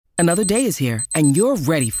Another day is here, and you're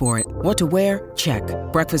ready for it. What to wear? Check.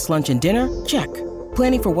 Breakfast, lunch, and dinner? Check.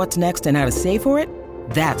 Planning for what's next and how to save for it?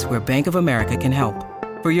 That's where Bank of America can help.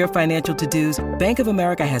 For your financial to-dos, Bank of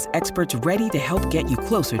America has experts ready to help get you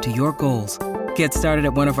closer to your goals. Get started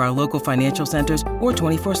at one of our local financial centers or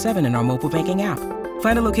 24/7 in our mobile banking app.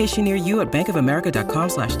 Find a location near you at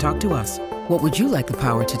bankofamerica.com/talktous. What would you like the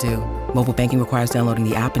power to do? Mobile banking requires downloading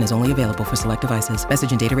the app and is only available for select devices.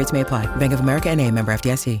 Message and data rates may apply. Bank of America N.A., member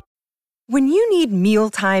FDIC. When you need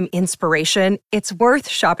mealtime inspiration, it's worth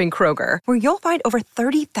shopping Kroger, where you'll find over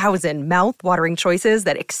 30,000 mouth-watering choices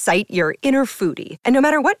that excite your inner foodie. And no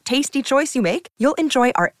matter what tasty choice you make, you'll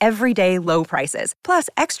enjoy our everyday low prices, plus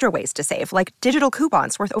extra ways to save, like digital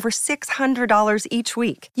coupons worth over $600 each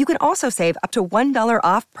week. You can also save up to $1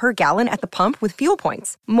 off per gallon at the pump with fuel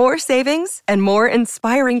points. More savings and more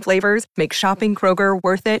inspiring flavors make shopping Kroger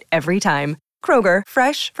worth it every time. Kroger,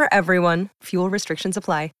 fresh for everyone. Fuel restrictions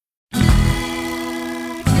apply.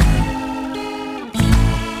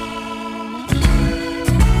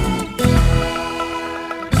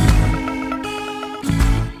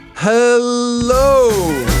 Hello,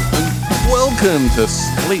 and welcome to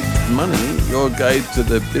Slate Money, your guide to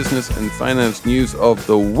the business and finance news of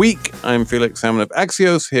the week. I'm Felix Salmon of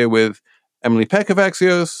Axios, here with Emily Peck of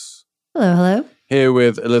Axios. Hello, hello. Here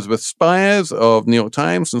with Elizabeth Spires of New York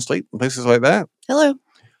Times and Slate and places like that. Hello.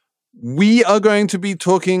 We are going to be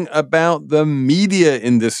talking about the media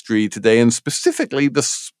industry today, and specifically the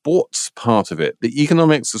sports part of it, the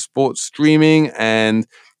economics of sports streaming and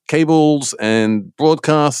cables and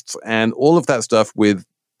broadcasts and all of that stuff, with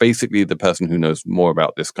basically the person who knows more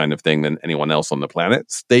about this kind of thing than anyone else on the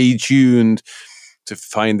planet. Stay tuned to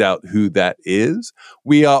find out who that is.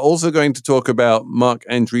 We are also going to talk about Mark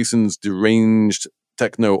Andreessen's deranged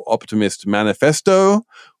techno-optimist manifesto.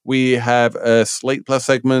 We have a Slate Plus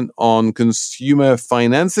segment on consumer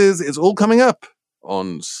finances. It's all coming up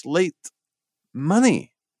on Slate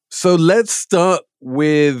Money. So let's start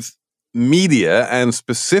with media, and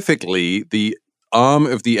specifically the arm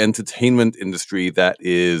of the entertainment industry that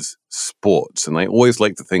is sports. And I always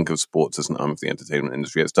like to think of sports as an arm of the entertainment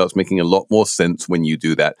industry. It starts making a lot more sense when you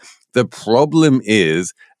do that. The problem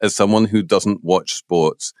is, as someone who doesn't watch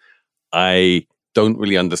sports, I don't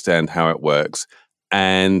really understand how it works.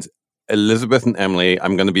 And Elizabeth and Emily,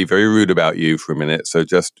 I'm going to be very rude about you for a minute, so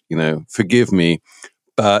just, forgive me.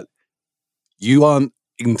 But you aren't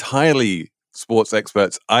entirely sports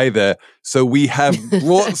experts either. So we have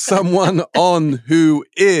brought someone on who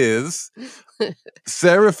is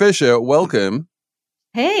Sarah Fisher. Welcome.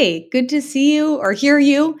 Hey, good to see you or hear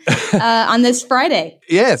you on this Friday.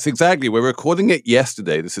 Yes, exactly. We're recording it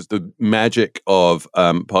yesterday. This is the magic of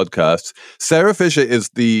podcasts. Sarah Fisher is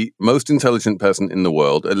the most intelligent person in the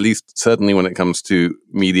world, at least certainly when it comes to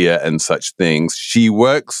media and such things. She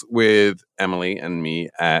works with Emily and me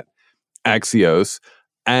at Axios.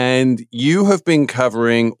 And you have been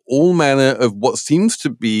covering all manner of what seems to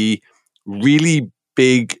be really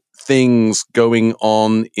big things going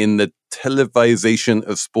on in the televisation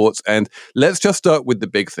of sports. And let's just start with the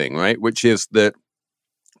big thing, right? Which is that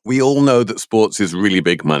we all know that sports is really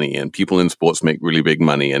big money, and people in sports make really big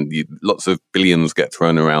money, and lots of billions get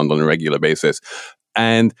thrown around on a regular basis.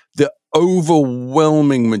 And the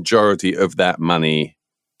overwhelming majority of that money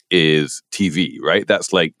is TV, right?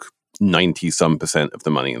 That's like 90-some% of the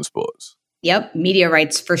money in sports. Yep, media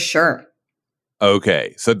rights for sure.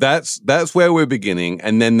 Okay, so that's where we're beginning.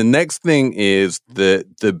 And then the next thing is the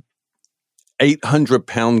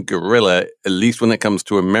 800-pound gorilla, at least when it comes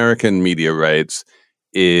to American media rights,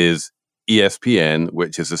 is ESPN,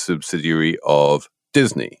 which is a subsidiary of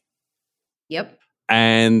Disney. Yep.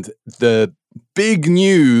 And the big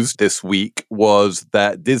news this week was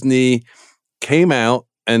that Disney came out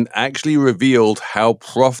and actually revealed how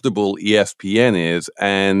profitable ESPN is.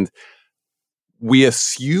 And we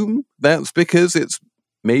assume that's because it's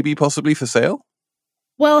maybe possibly for sale?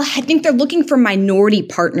 Well, I think they're looking for minority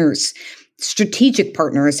partners, strategic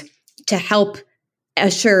partners, to help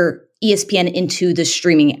usher ESPN into the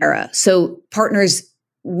streaming era. So partners,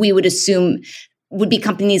 we would assume, would be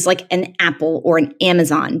companies like an Apple or an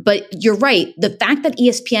Amazon. But you're right. The fact that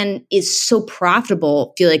ESPN is so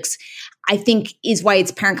profitable, Felix, I think is why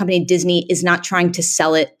its parent company, Disney, is not trying to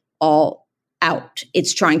sell it all out.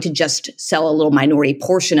 It's trying to just sell a little minority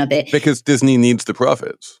portion of it. Because Disney needs the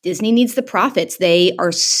profits. Disney needs the profits. They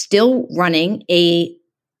are still running a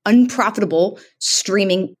unprofitable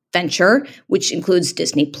streaming venture, which includes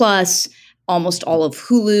Disney Plus, almost all of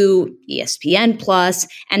Hulu, ESPN Plus,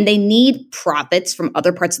 and they need profits from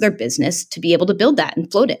other parts of their business to be able to build that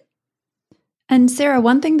and float it. And Sarah,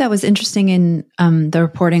 one thing that was interesting in the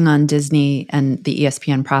reporting on Disney and the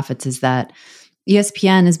ESPN profits is that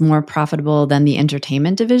ESPN is more profitable than the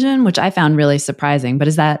entertainment division, which I found really surprising. But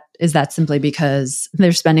is that simply because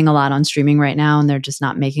they're spending a lot on streaming right now and they're just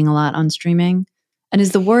not making a lot on streaming? And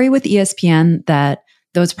is the worry with ESPN that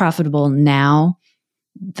though it's profitable now,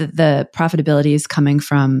 the profitability is coming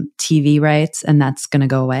from TV rights and that's going to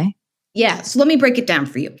go away? Yeah. So let me break it down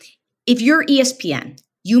for you. If you're ESPN,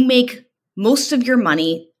 you make most of your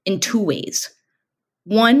money in two ways.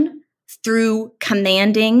 One, through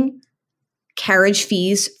commanding carriage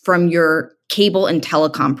fees from your cable and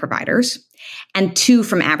telecom providers, and two,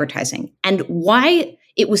 from advertising. And why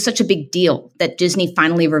it was such a big deal that Disney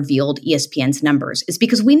finally revealed ESPN's numbers is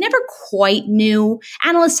because we never quite knew,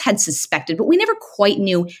 analysts had suspected, but we never quite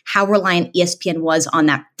knew how reliant ESPN was on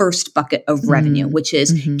that first bucket of revenue, which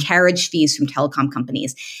is carriage fees from telecom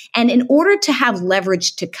companies. And in order to have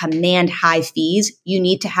leverage to command high fees, you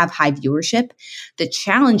need to have high viewership. The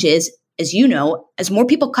challenge is, as you know, as more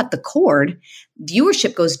people cut the cord,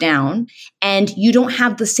 viewership goes down and you don't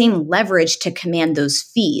have the same leverage to command those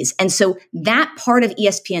fees. And so that part of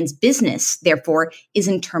ESPN's business, therefore, is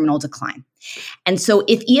in terminal decline. And so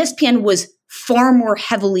if ESPN was far more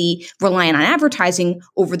heavily reliant on advertising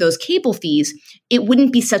over those cable fees, it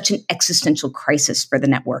wouldn't be such an existential crisis for the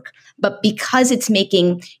network. But because it's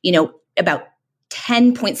making, about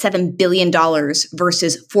 $10.7 billion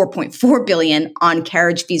versus $4.4 billion on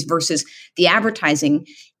carriage fees versus the advertising,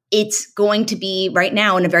 it's going to be right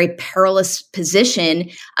now in a very perilous position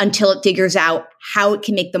until it figures out how it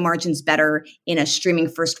can make the margins better in a streaming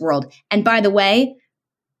first world. And by the way,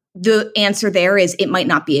 the answer there is it might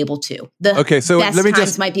not be able to. The best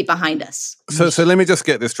times might be behind us. So let me just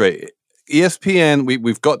get this straight. ESPN,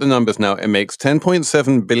 we've got the numbers now. It makes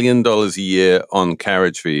 $10.7 billion a year on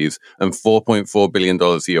carriage fees and $4.4 billion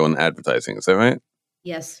a year on advertising. Is that right?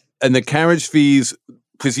 Yes. And the carriage fees,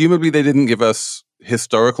 presumably they didn't give us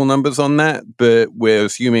historical numbers on that, but we're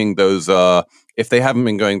assuming those are, if they haven't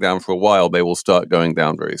been going down for a while, they will start going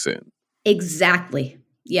down very soon. Exactly.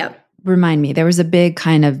 Yep. Remind me, there was a big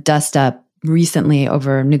kind of dust up recently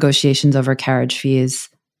over negotiations over carriage fees.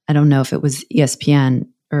 I don't know if it was ESPN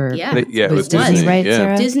or it was Disney, right,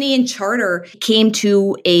 Sarah? Disney and Charter came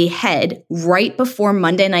to a head right before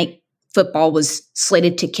Monday Night Football was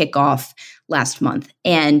slated to kick off last month.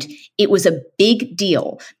 And it was a big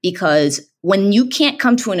deal because when you can't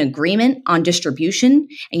come to an agreement on distribution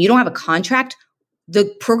and you don't have a contract, the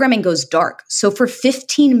programming goes dark. So for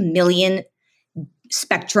 15 million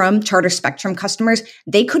Charter Spectrum customers,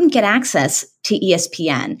 they couldn't get access to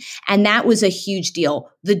ESPN. And that was a huge deal.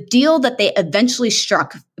 The deal that they eventually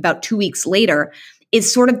struck about 2 weeks later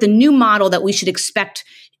is sort of the new model that we should expect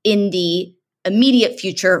in the immediate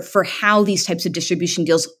future for how these types of distribution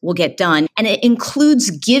deals will get done. And it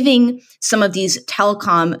includes giving some of these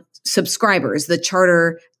telecom subscribers, the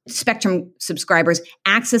Charter Spectrum subscribers,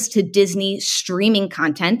 access to Disney streaming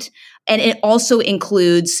content. And it also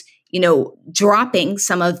includes dropping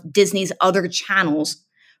some of Disney's other channels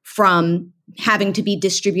from having to be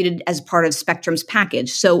distributed as part of Spectrum's package.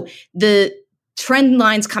 So the trend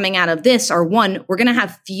lines coming out of this are, one, we're going to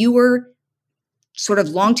have fewer sort of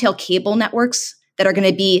long tail cable networks that are going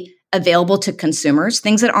to be available to consumers,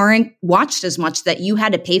 things that aren't watched as much that you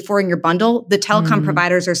had to pay for in your bundle. The telecom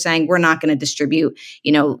providers are saying, we're not going to distribute,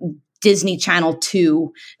 Disney Channel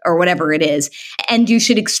 2 or whatever it is. And you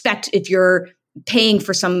should expect, if you're paying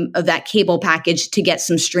for some of that cable package, to get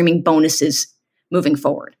some streaming bonuses moving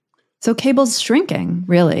forward. So cable's shrinking,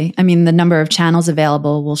 really. I mean, the number of channels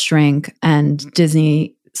available will shrink and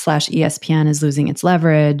Disney/ESPN is losing its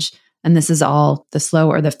leverage. And this is all the slow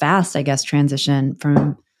or the fast, I guess, transition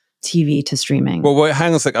from TV to streaming. Well,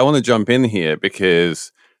 hang on a sec. I want to jump in here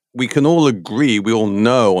because we can all agree, we all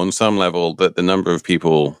know on some level that the number of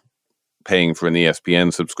people paying for an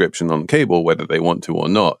ESPN subscription on cable, whether they want to or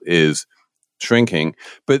not, is shrinking.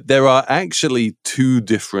 But there are actually two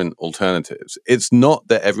different alternatives. It's not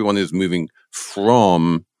that everyone is moving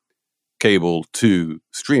from cable to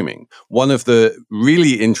streaming. One of the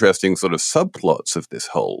really interesting sort of subplots of this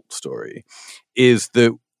whole story is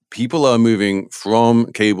that people are moving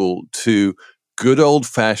from cable to good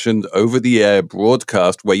old-fashioned over-the-air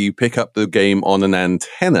broadcast where you pick up the game on an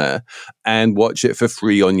antenna and watch it for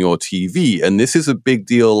free on your TV. And this is a big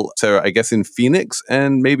deal, Sarah, I guess in Phoenix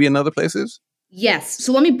and maybe in other places? Yes.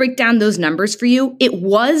 So let me break down those numbers for you. It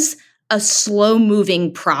was a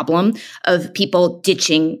slow-moving problem of people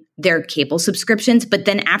ditching their cable subscriptions. But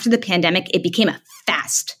then after the pandemic, it became a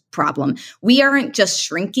fast problem. We aren't just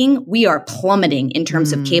shrinking, we are plummeting in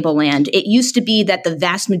terms of cable land. It used to be that the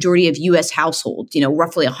vast majority of US households,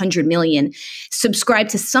 roughly 100 million, subscribed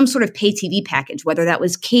to some sort of pay TV package, whether that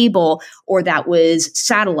was cable or that was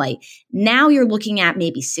satellite. Now you're looking at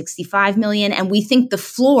maybe 65 million, and we think the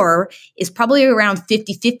floor is probably around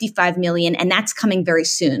 55 million, and that's coming very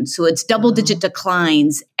soon. So it's double-digit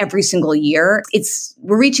declines every single year.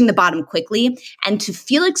 We're reaching the bottom quickly. And to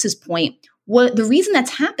Felix's point, the reason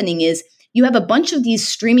that's happening is you have a bunch of these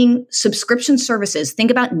streaming subscription services.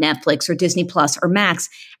 Think about Netflix or Disney Plus or Max,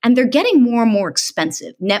 and they're getting more and more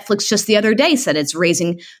expensive. Netflix just the other day said it's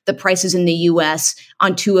raising the prices in the US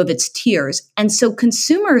on 2 of its tiers. And so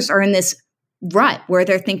consumers are in this rut where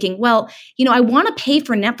they're thinking, well, I want to pay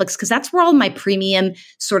for Netflix because that's where all my premium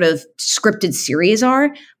sort of scripted series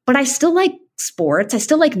are, but I still like sports. I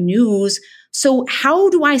still like news. So how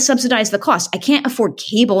do I subsidize the cost? I can't afford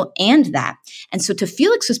cable and that. And so to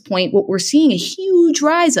Felix's point, what we're seeing a huge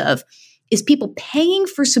rise of is people paying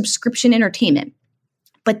for subscription entertainment,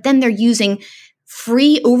 but then they're using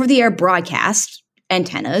free over-the-air broadcast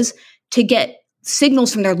antennas to get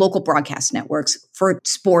signals from their local broadcast networks for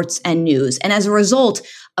sports and news. And as a result,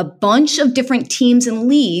 a bunch of different teams and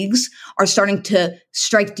leagues are starting to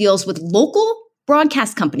strike deals with local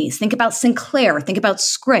broadcast companies. Think about Sinclair, think about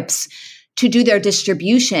Scripps, to do their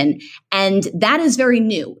distribution. And that is very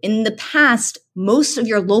new. In the past, most of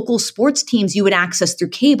your local sports teams you would access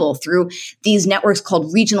through cable, through these networks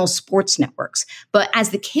called regional sports networks. But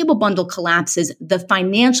as the cable bundle collapses, the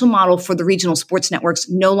financial model for the regional sports networks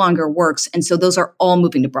no longer works. And so those are all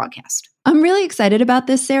moving to broadcast. I'm really excited about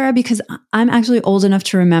this, Sarah, because I'm actually old enough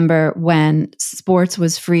to remember when sports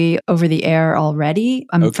was free over the air already.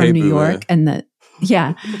 I'm from New York, and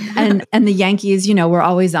and the Yankees, were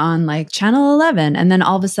always on like Channel 11. And then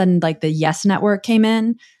all of a sudden, like the Yes Network came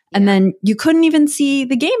in, and then you couldn't even see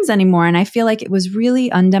the games anymore. And I feel like it was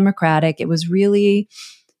really undemocratic. It was really,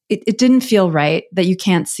 it didn't feel right that you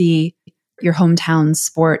can't see your hometown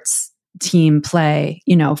sports team play,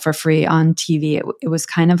 for free on TV. It was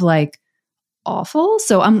kind of like awful.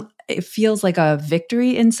 So it feels like a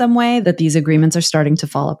victory in some way that these agreements are starting to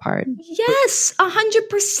fall apart. Yes,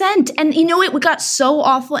 100%. And it got so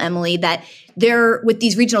awful, Emily, that with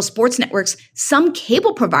these regional sports networks, some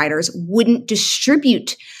cable providers wouldn't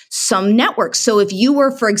distribute some networks. So if you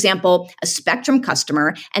were, for example, a Spectrum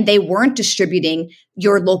customer and they weren't distributing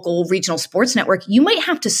your local regional sports network, you might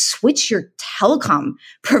have to switch your telecom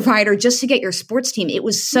provider just to get your sports team. It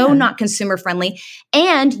was so not consumer friendly.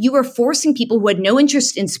 And you were forcing people who had no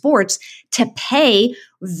interest in sports to pay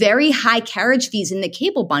very high carriage fees in the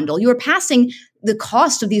cable bundle. You were passing the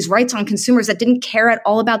cost of these rights on consumers that didn't care at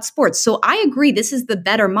all about sports. So I agree, this is the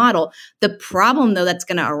better model. The problem, though, that's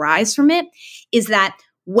going to arise from it is that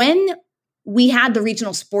when we had the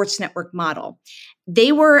regional sports network model,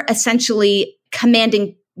 they were essentially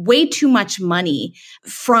commanding way too much money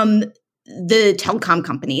from the telecom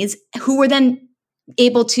companies, who were then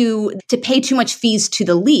able to pay too much fees to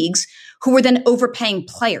the leagues, who were then overpaying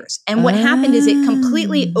players. And what happened is it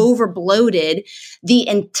completely overbloated the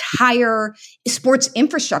entire sports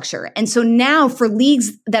infrastructure. And so now for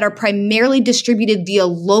leagues that are primarily distributed via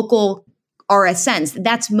local RSNs,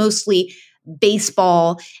 that's mostly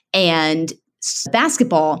baseball and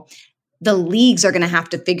basketball, the leagues are going to have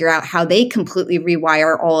to figure out how they completely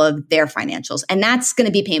rewire all of their financials. And that's going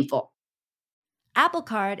to be painful. Apple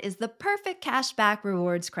Card is the perfect cashback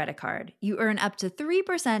rewards credit card. You earn up to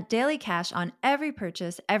 3% daily cash on every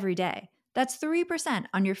purchase every day. That's 3%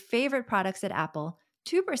 on your favorite products at Apple,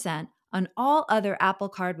 2% on all other Apple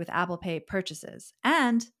Card with Apple Pay purchases,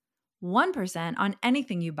 and 1% on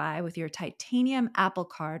anything you buy with your titanium Apple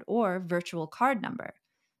Card or virtual card number.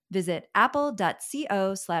 Visit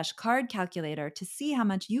apple.co/card calculator to see how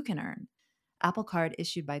much you can earn. Apple Card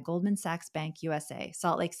issued by Goldman Sachs Bank USA,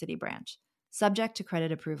 Salt Lake City branch. Subject to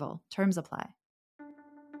credit approval. Terms apply.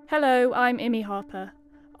 Hello, I'm Imi Harper.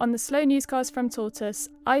 On the Slow Newscast from Tortoise,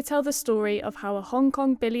 I tell the story of how a Hong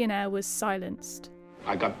Kong billionaire was silenced.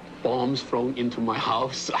 I got bombs thrown into my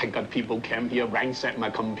house. I got people came here, ransacked my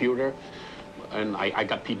computer. And I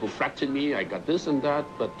got people threatening me. I got this and that,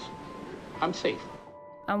 but I'm safe.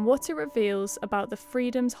 And what it reveals about the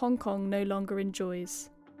freedoms Hong Kong no longer enjoys.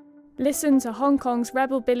 Listen to Hong Kong's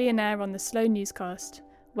rebel billionaire on the Slow Newscast,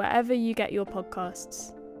 wherever you get your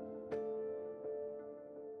podcasts.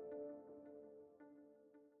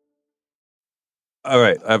 All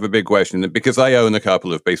right, I have a big question. Because I own a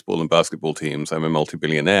couple of baseball and basketball teams, I'm a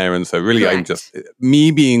multi-billionaire. And so really, Correct. I'm just,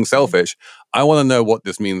 me being selfish, I want to know what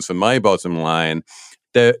this means for my bottom line.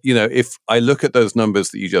 if I look at those numbers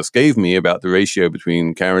that you just gave me about the ratio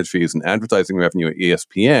between carriage fees and advertising revenue at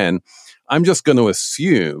ESPN, I'm just going to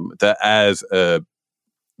assume that as a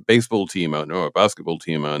baseball team owner or a basketball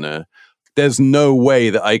team owner, there's no way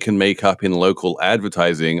that I can make up in local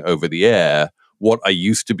advertising over the air what I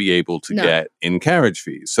used to be able to get in carriage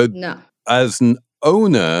fees. So as an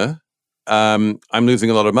owner, I'm losing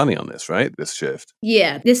a lot of money on this, right? This shift.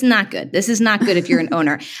 Yeah, this is not good. This is not good if you're an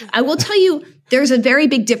owner. I will tell you, there's a very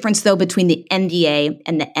big difference, though, between the NBA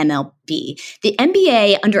and the MLB. The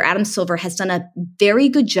NBA under Adam Silver has done a very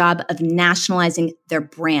good job of nationalizing their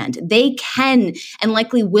brand. They can and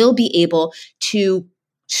likely will be able to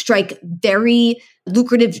strike very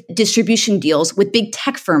lucrative distribution deals with big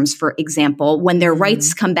tech firms, for example, when their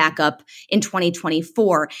rights come back up in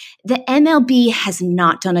 2024. The MLB has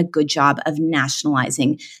not done a good job of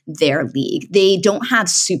nationalizing their league. They don't have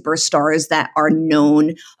superstars that are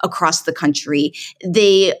known across the country.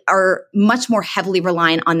 They are much more heavily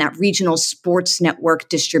reliant on that regional sports network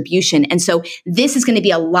distribution. And so this is going to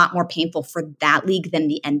be a lot more painful for that league than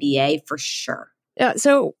the NBA, for sure. Yeah.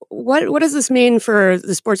 So what does this mean for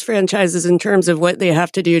the sports franchises in terms of what they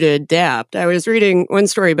have to do to adapt? I was reading one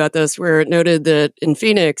story about this where it noted that in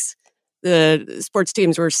Phoenix, the sports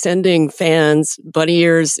teams were sending fans bunny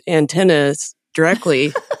ears antennas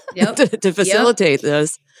directly to facilitate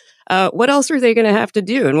this. What else are they going to have to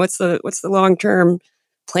do? And what's the long-term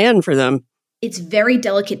plan for them? It's very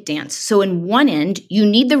delicate dance. So in one end, you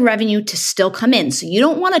need the revenue to still come in. So you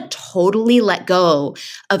don't want to totally let go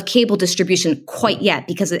of cable distribution quite yet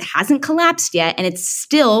because it hasn't collapsed yet. And it's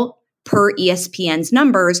still, per ESPN's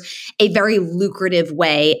numbers, a very lucrative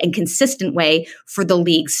way and consistent way for the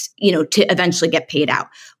leagues, to eventually get paid out.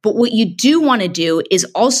 But what you do want to do is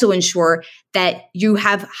also ensure that you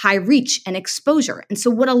have high reach and exposure. And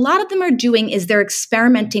so what a lot of them are doing is they're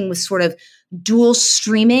experimenting with sort of dual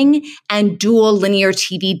streaming and dual linear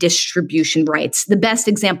TV distribution rights. The best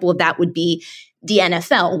example of that would be the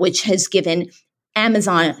NFL, which has given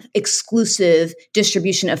Amazon exclusive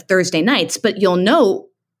distribution of Thursday nights. But you'll know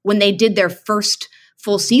when they did their first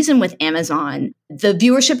full season with Amazon, the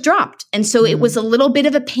viewership dropped. And so it was a little bit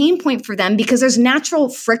of a pain point for them because there's natural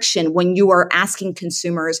friction when you are asking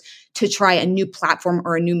consumers to try a new platform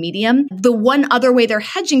or a new medium. The one other way they're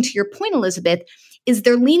hedging, to your point, Elizabeth, is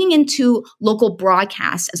they're leaning into local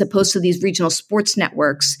broadcasts as opposed to these regional sports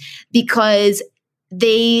networks because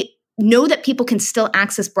they know that people can still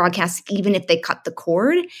access broadcasts even if they cut the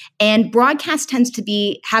cord. And broadcast tends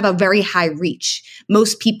to have a very high reach.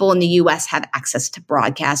 Most people in the US have access to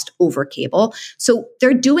broadcast over cable. So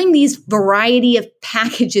they're doing these variety of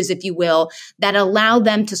packages, if you will, that allow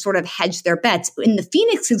them to sort of hedge their bets. In the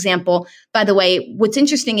Phoenix example, by the way, what's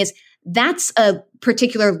interesting is that's a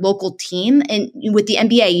particular local team. And with the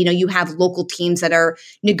NBA, you have local teams that are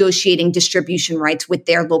negotiating distribution rights with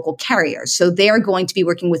their local carriers. So they are going to be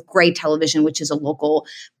working with Gray Television, which is a local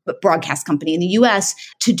broadcast company in the US,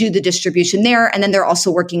 to do the distribution there. And then they're also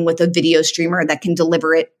working with a video streamer that can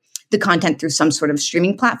deliver the content through some sort of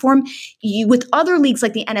streaming platform. With other leagues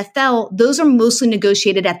like the NFL, those are mostly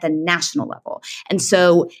negotiated at the national level. And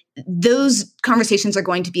so those conversations are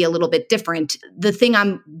going to be a little bit different. The thing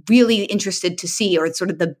I'm really interested to see, or it's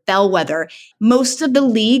sort of the bellwether, most of the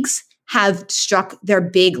leagues have struck their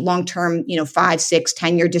big long-term, 5, 6,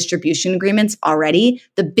 10-year distribution agreements already.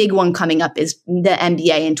 The big one coming up is the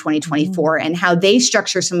NBA in 2024, and how they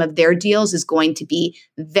structure some of their deals is going to be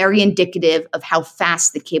very indicative of how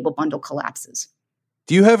fast the cable bundle collapses.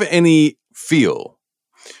 Do you have any feel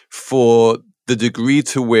for the degree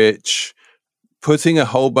to which putting a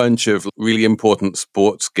whole bunch of really important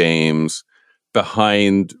sports games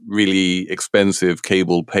behind really expensive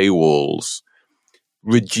cable paywalls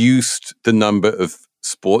reduced the number of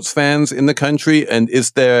sports fans in the country? And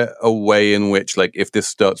is there a way in which, if this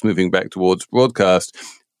starts moving back towards broadcast,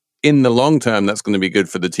 in the long term, that's going to be good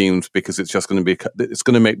for the teams because it's just going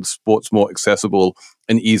to make the sports more accessible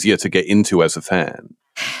and easier to get into as a fan?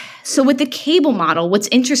 So with the cable model, what's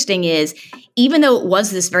interesting is, even though it was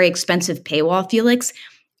this very expensive paywall, Felix,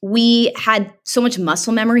 we had so much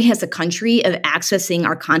muscle memory as a country of accessing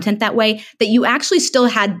our content that way that you actually still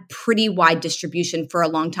had pretty wide distribution for a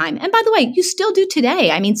long time. And by the way, you still do today.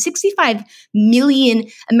 I mean, 65 million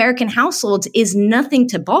American households is nothing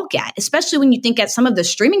to balk at, especially when you think at some of the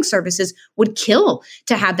streaming services would kill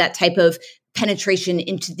to have that type of penetration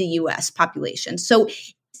into the US population. So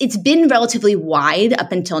it's been relatively wide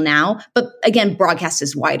up until now, but again, broadcast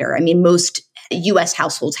is wider. I mean, most US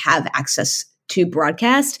households have access to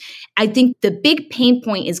broadcast. I think the big pain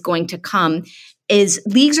point is going to come is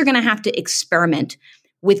leagues are going to have to experiment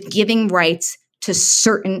with giving rights to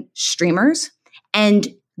certain streamers And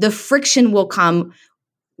the friction will come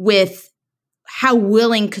with how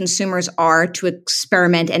willing consumers are to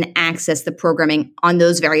experiment and access the programming on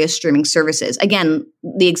those various streaming services. Again,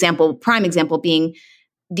 prime example being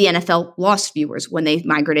the NFL lost viewers when they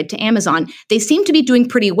migrated to Amazon. They seem to be doing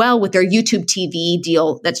pretty well with their YouTube TV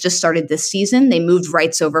deal that's just started this season. They moved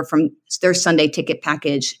rights over from their Sunday ticket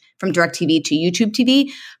package from DirecTV to YouTube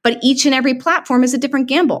TV, but each and every platform is a different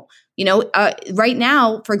gamble. Right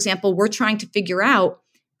now, for example, we're trying to figure out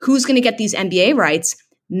who's going to get these NBA rights.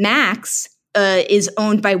 Max is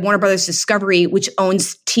owned by Warner Brothers Discovery, which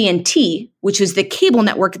owns TNT, which is the cable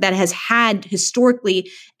network that has had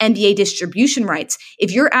historically NBA distribution rights.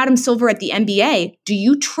 If you're Adam Silver at the NBA, do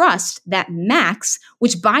you trust that Max,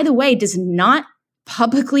 which by the way does not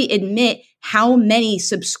publicly admit how many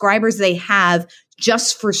subscribers they have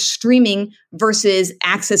just for streaming versus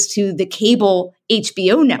access to the cable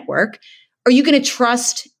HBO network, are you going to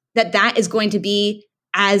trust that that is going to be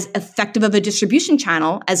as effective of a distribution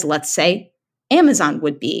channel as, let's say, Amazon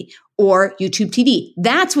would be, or YouTube TV?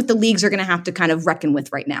 That's what the leagues are going to have to kind of reckon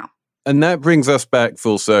with right now. And that brings us back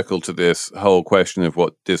full circle to this whole question of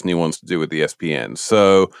what Disney wants to do with ESPN.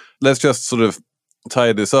 So let's just sort of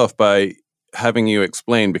tie this off by having you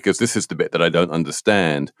explain, because this is the bit that I don't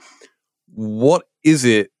understand. What is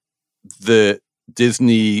it that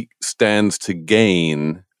Disney stands to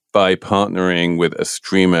gain by partnering with a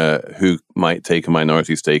streamer who might take a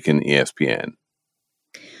minority stake in ESPN?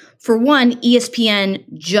 For one, ESPN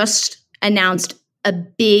just announced a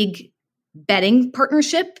big betting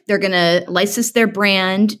partnership. They're going to license their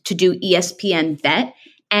brand to do ESPN Bet.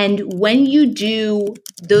 And when you do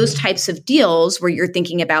those types of deals where you're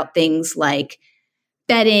thinking about things like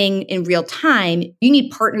betting in real time, you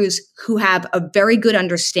need partners who have a very good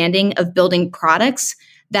understanding of building products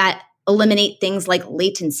that eliminate things like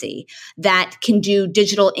latency, that can do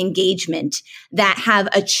digital engagement, that have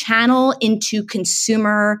a channel into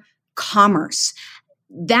consumer commerce.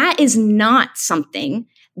 That is not something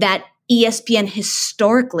that ESPN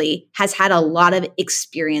historically has had a lot of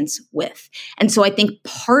experience with. And so I think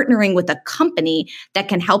partnering with a company that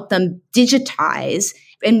can help them digitize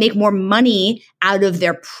and make more money out of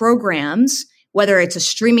their programs, whether it's a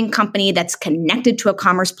streaming company that's connected to a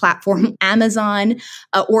commerce platform, Amazon,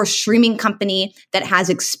 or a streaming company that has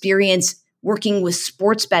experience working with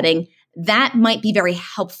sports betting, that might be very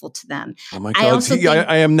helpful to them. Oh my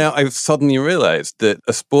God. I've suddenly realized that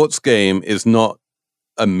a sports game is not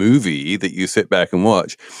a movie that you sit back and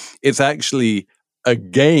watch. It's actually a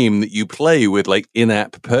game that you play with like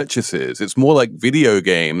in-app purchases. It's more like video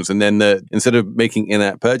games. And then instead of making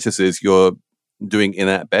in-app purchases, you're doing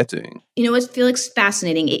in-app betting. You know what, Felix?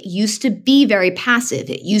 Fascinating. It used to be very passive.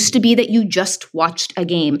 It used to be that you just watched a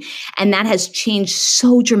game. And that has changed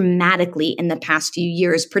so dramatically in the past few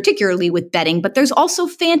years, particularly with betting. But there's also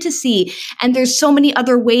fantasy, and there's so many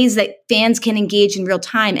other ways that fans can engage in real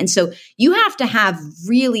time. And so you have to have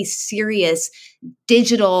really serious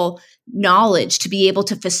digital knowledge to be able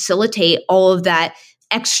to facilitate all of that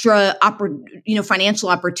extra financial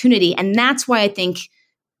opportunity. And that's why I think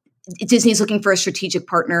Disney's looking for a strategic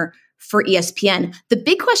partner for ESPN. The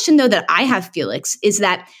big question, though, that I have, Felix, is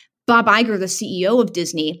that Bob Iger, the CEO of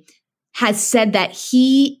Disney, has said that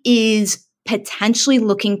he is potentially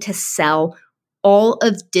looking to sell all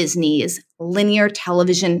of Disney's linear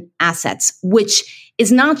television assets, which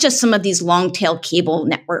is not just some of these long-tail cable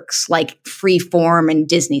networks like Freeform and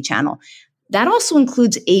Disney Channel. That also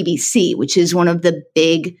includes ABC, which is one of the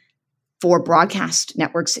big 4 broadcast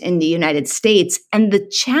networks in the United States. And the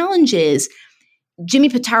challenge is, Jimmy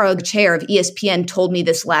Pitaro, the chair of ESPN, told me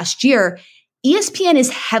this last year, ESPN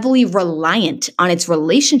is heavily reliant on its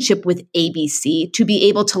relationship with ABC to be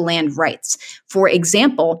able to land rights. For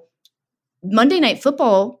example, Monday Night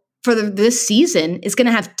Football for this season is going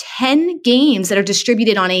to have 10 games that are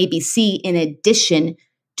distributed on ABC in addition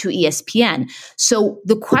to ESPN. So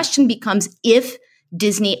the question becomes, if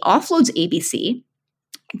Disney offloads ABC,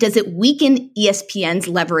 does it weaken ESPN's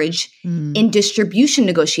leverage in distribution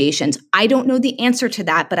negotiations? I don't know the answer to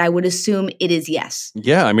that, but I would assume it is yes.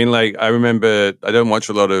 Yeah, I mean, like, I remember, I don't watch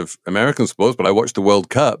a lot of American sports, but I watched the World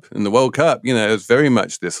Cup. And the World Cup, you know, it's very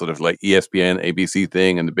much this sort of like ESPN, ABC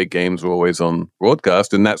thing, and the big games were always on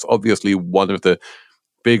broadcast. And that's obviously one of the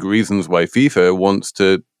big reasons why FIFA wants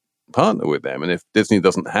to partner with them. And if Disney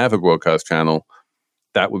doesn't have a broadcast channel,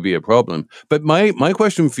 that would be a problem. But my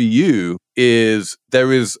question for you is,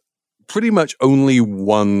 there is pretty much only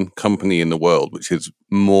one company in the world which is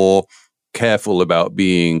more careful about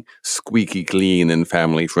being squeaky clean and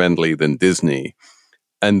family friendly than Disney,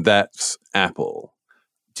 and that's Apple.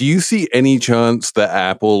 Do you see any chance that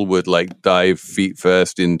Apple would like dive feet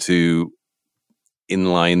first into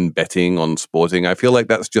inline betting on sporting. I feel like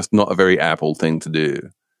that's just not a very Apple thing to do.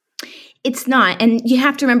 It's not. And you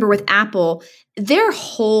have to remember with Apple, their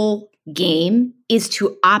whole game is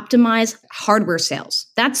to optimize hardware sales.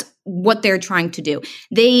 That's what they're trying to do.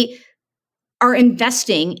 They are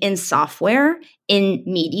investing in software, in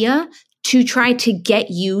media, to try to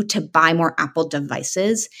get you to buy more Apple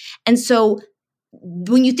devices. And so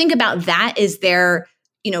when you think about that as their,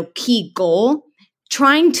 key goal,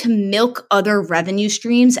 trying to milk other revenue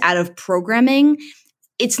streams out of programming,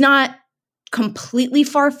 it's not completely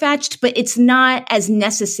far-fetched, but it's not as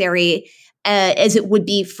necessary as it would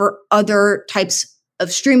be for other types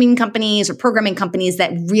of streaming companies or programming companies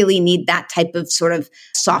that really need that type of sort of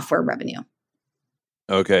software revenue.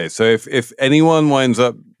 Okay, so if anyone winds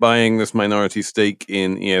up buying this minority stake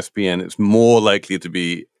in ESPN, it's more likely to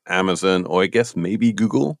be Amazon or I guess maybe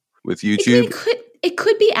Google with YouTube. It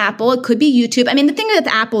could be Apple. It could be YouTube. I mean, the thing with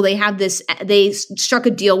Apple, they struck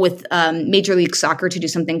a deal with Major League Soccer to do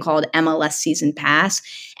something called MLS Season Pass.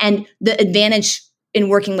 And the advantage in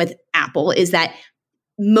working with Apple is that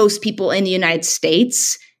most people in the United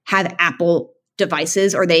States have Apple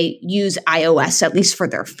devices or they use iOS, at least for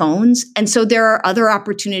their phones. And so there are other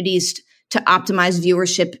opportunities to optimize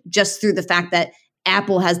viewership just through the fact that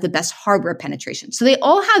Apple has the best hardware penetration. So they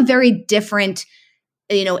all have very different,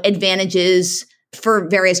 advantages for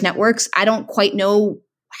various networks. I don't quite know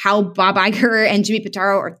how Bob Iger and Jimmy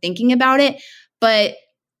Pitaro are thinking about it, but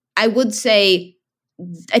I would say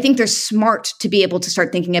I think they're smart to be able to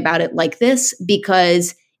start thinking about it like this,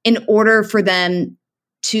 because in order for them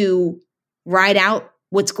to ride out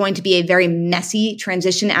what's going to be a very messy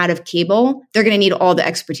transition out of cable, they're going to need all the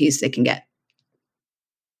expertise they can get.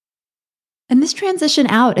 And this transition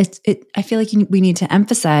out, I feel like we need to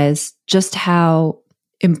emphasize just how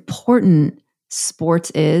important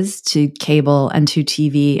sports is to cable and to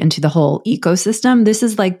TV and to the whole ecosystem. This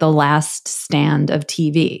is like the last stand of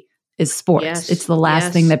TV is sports. Yes. It's the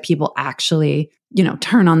last thing that people actually,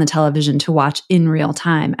 turn on the television to watch in real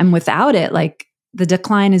time. And without it, like the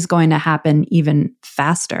decline is going to happen even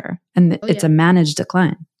faster. And it's a managed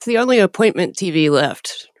decline. It's the only appointment TV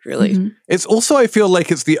left, really. Mm-hmm. It's also, I feel like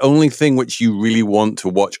it's the only thing which you really want to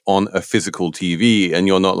watch on a physical TV. And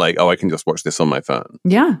you're not like, oh, I can just watch this on my phone.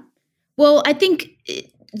 Yeah. Well, I think,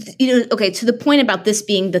 to the point about this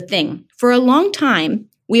being the thing, for a long time,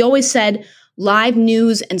 we always said live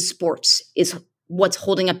news and sports is what's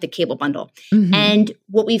holding up the cable bundle. Mm-hmm. And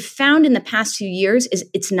what we've found in the past few years is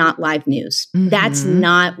it's not live news. Mm-hmm. That's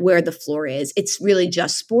not where the floor is. It's really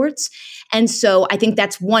just sports. And so I think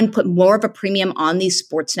that's one, put more of a premium on these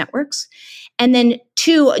sports networks. And then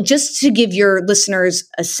two, just to give your listeners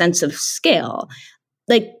a sense of scale,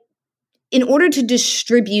 like in order to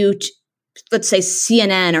distribute, let's say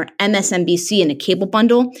CNN or MSNBC in a cable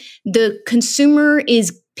bundle, the consumer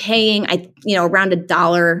is paying, around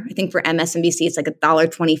 $1. I think for MSNBC, it's like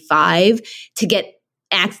 $1.25 to get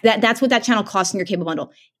that's what that channel costs in your cable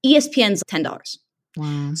bundle. ESPN's $10.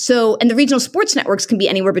 Wow. So, and the regional sports networks can be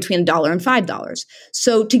anywhere between $1 and $5.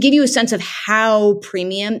 So to give you a sense of how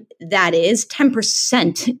premium that is,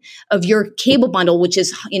 10% of your cable bundle, which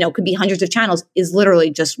is, could be hundreds of channels, is literally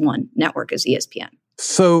just one network is ESPN.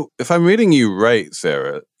 So if I'm reading you right,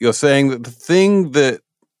 Sarah, you're saying that the thing that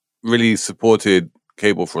really supported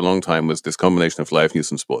cable for a long time was this combination of live news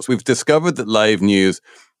and sports. We've discovered that live news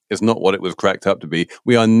is not what it was cracked up to be.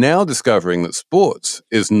 We are now discovering that sports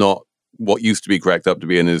is not what used to be cracked up to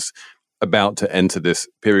be and is about to enter this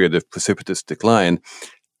period of precipitous decline.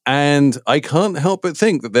 And I can't help but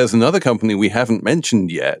think that there's another company we haven't mentioned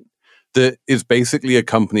yet that is basically a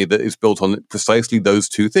company that is built on precisely those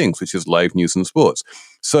two things, which is live news and sports.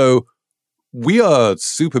 So we are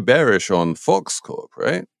super bearish on Fox Corp,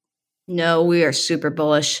 right? No, we are super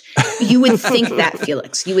bullish. You would think that,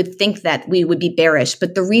 Felix. You would think that we would be bearish.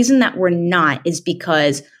 But the reason that we're not is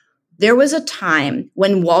because there was a time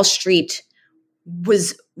when Wall Street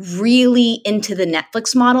was really into the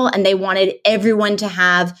Netflix model and they wanted everyone to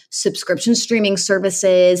have subscription streaming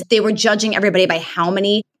services. They were judging everybody by how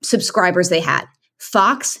many subscribers they had.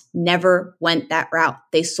 Fox never went that route.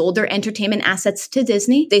 They sold their entertainment assets to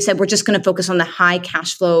Disney. They said, we're just going to focus on the high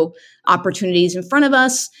cash flow opportunities in front of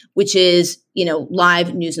us, which is,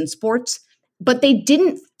 live news and sports. But they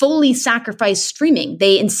didn't fully sacrifice streaming.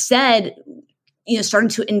 They instead,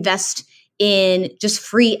 started to invest in just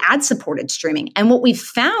free ad-supported streaming. And what we've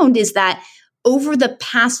found is that over the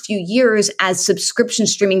past few years, as subscription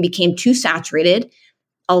streaming became too saturated,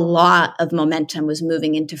 a lot of momentum was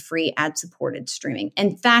moving into free ad-supported streaming.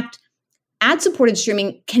 In fact, ad-supported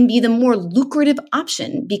streaming can be the more lucrative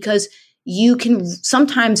option because you can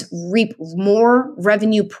sometimes reap more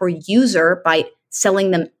revenue per user by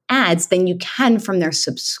selling them ads than you can from their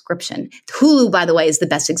subscription. Hulu, by the way, is the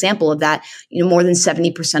best example of that. More than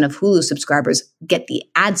 70% of Hulu subscribers get the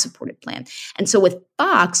ad-supported plan. And so with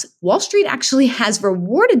Fox, Wall Street actually has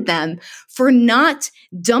rewarded them for not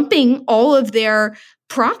dumping all of their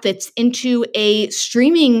profits into a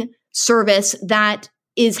streaming service that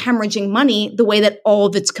is hemorrhaging money the way that all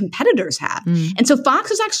of its competitors have. And so Fox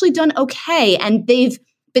has actually done okay, and they've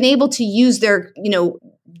been able to use their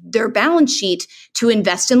balance sheet to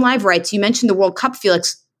invest in live rights. You mentioned the World Cup,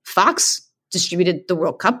 Felix. Fox distributed the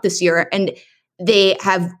World Cup this year, and they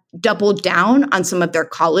have doubled down on some of their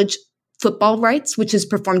college football rights, which has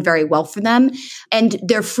performed very well for them. And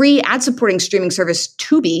their free ad-supporting streaming service,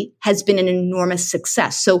 Tubi, has been an enormous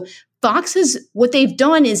success. So Fox what they've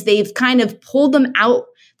done is they've kind of pulled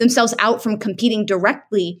themselves out from competing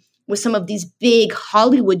directly with some of these big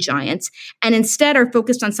Hollywood giants, and instead are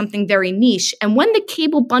focused on something very niche. And when the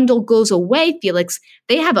cable bundle goes away, Felix,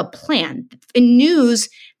 they have a plan. In news,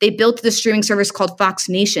 they built the streaming service called Fox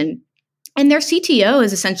Nation, and their CTO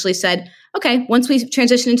has essentially said, okay, once we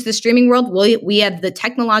transition into the streaming world, we have the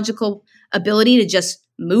technological ability to just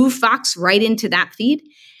move Fox right into that feed.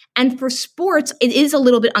 And for sports, it is a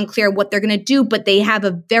little bit unclear what they're going to do, but they have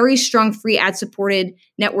a very strong free ad-supported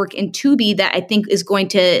network in Tubi that I think is going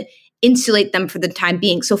to insulate them for the time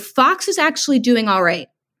being. So Fox is actually doing all right.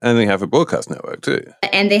 And they have a broadcast network too.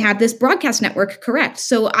 And they have this broadcast network, correct.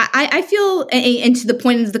 So I feel, and to the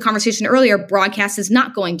point of the conversation earlier, broadcast is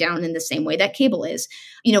not going down in the same way that cable is.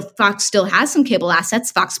 Fox still has some cable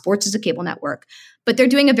assets. Fox Sports is a cable network. But they're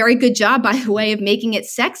doing a very good job, by the way, of making it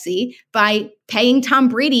sexy by paying Tom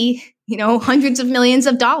Brady, hundreds of millions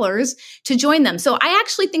of dollars to join them. So I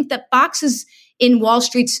actually think that Fox is in Wall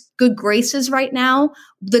Street's good graces right now.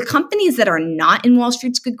 The companies that are not in Wall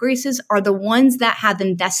Street's good graces are the ones that have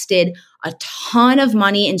invested a ton of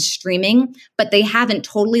money in streaming, but they haven't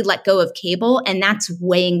totally let go of cable, and that's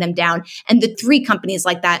weighing them down. And the three companies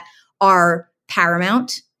like that are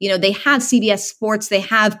Paramount. They have CBS Sports, they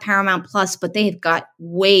have Paramount Plus, but they have got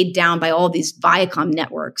weighed down by all these Viacom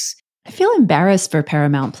networks. I feel embarrassed for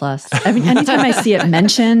Paramount Plus. I mean, anytime I see it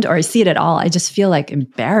mentioned or I see it at all, I just feel like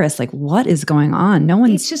embarrassed. Like, what is going on? No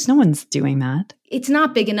one's doing that. It's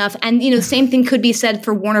not big enough. And, the same thing could be said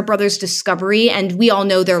for Warner Brothers Discovery. And we all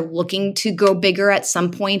know they're looking to go bigger at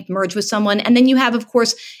some point, merge with someone. And then you have, of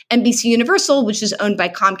course, NBC Universal, which is owned by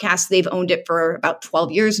Comcast. They've owned it for about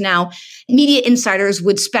 12 years now. Media insiders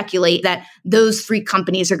would speculate that those three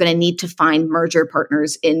companies are going to need to find merger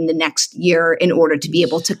partners in the next year in order to be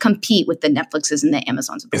able to compete with the Netflixes and the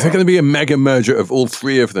Amazons. Is there going to be a mega merger of all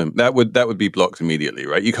three of them? That would be blocked immediately,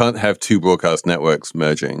 right? You can't have two broadcast networks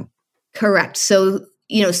merging. Correct. So,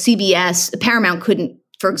 CBS, Paramount couldn't,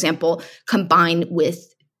 for example, combine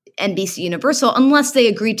with NBC Universal unless they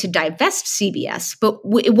agreed to divest CBS. But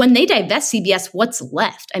when they divest CBS, what's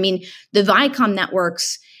left? I mean, the Viacom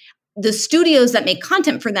networks, the studios that make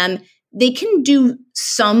content for them, they can do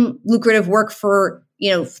some lucrative work for,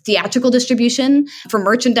 theatrical distribution, for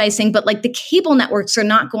merchandising, but like the cable networks are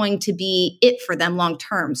not going to be it for them long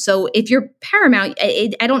term. So if you're Paramount,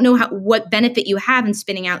 I don't know what benefit you have in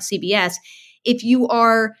spinning out CBS. If you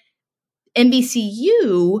are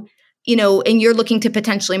NBCU, and you're looking to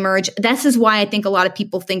potentially merge, this is why I think a lot of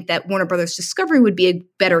people think that Warner Brothers Discovery would be a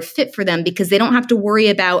better fit for them, because they don't have to worry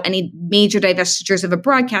about any major divestitures of a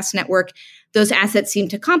broadcast network. Those assets seem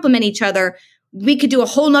to complement each other. We could do a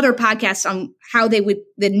whole nother podcast on how the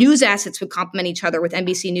news assets would complement each other with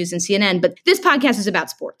NBC News and CNN, but this podcast is about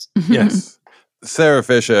sports. Yes. Sarah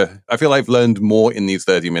Fisher, I feel I've learned more in these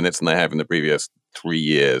 30 minutes than I have in the previous 3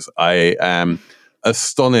 years. I am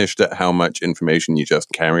astonished at how much information you just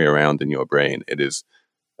carry around in your brain. It is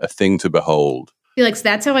a thing to behold. Felix,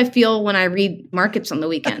 that's how I feel when I read markets on the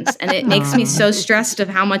weekends. And it makes me so stressed of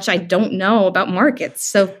how much I don't know about markets.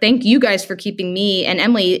 So thank you guys for keeping me and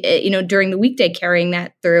Emily, during the weekday, carrying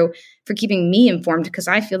that through, for keeping me informed, because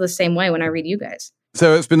I feel the same way when I read you guys.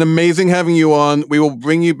 So it's been amazing having you on. We will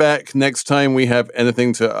bring you back next time we have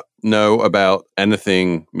anything to know about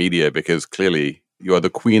anything media, because clearly you are the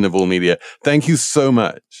queen of all media. Thank you so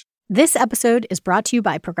much. This episode is brought to you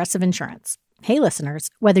by Progressive Insurance. Hey,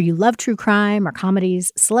 listeners, whether you love true crime or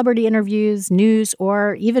comedies, celebrity interviews, news,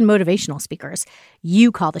 or even motivational speakers,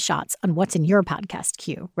 you call the shots on what's in your podcast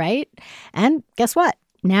queue, right? And guess what?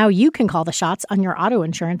 Now you can call the shots on your auto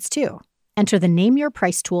insurance, too. Enter the Name Your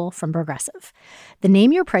Price tool from Progressive. The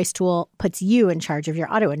Name Your Price tool puts you in charge of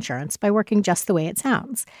your auto insurance by working just the way it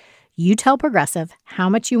sounds. You tell Progressive how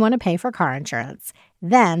much you want to pay for car insurance.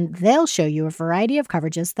 Then they'll show you a variety of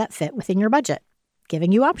coverages that fit within your budget.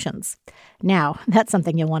 giving you options. Now, that's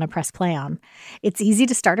something you'll want to press play on. It's easy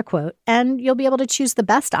to start a quote, and you'll be able to choose the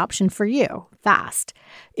best option for you, fast.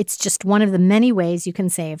 It's just one of the many ways you can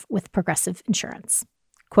save with Progressive Insurance.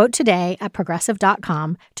 Quote today at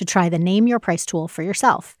Progressive.com to try the Name Your Price tool for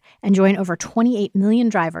yourself and join over 28 million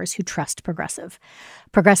drivers who trust Progressive.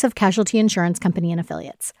 Progressive Casualty Insurance Company and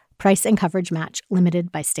Affiliates. Price and coverage match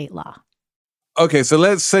limited by state law. Okay, so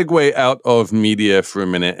let's segue out of media for a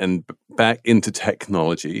minute and back into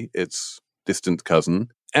technology. Its distant cousin.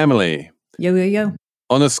 Emily. Yo, yo, yo.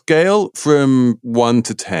 On a scale from 1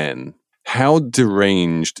 to 10, how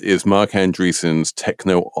deranged is Mark Andreessen's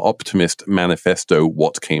techno-optimist manifesto,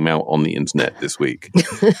 what came out on the internet this week?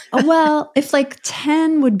 Well, if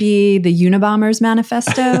 10 would be the Unabomber's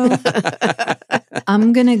manifesto,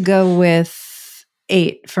 I'm going to go with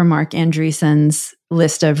 8 for Mark Andreessen's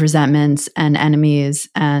list of resentments and enemies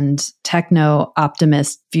and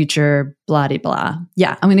techno-optimist future blah-de-blah.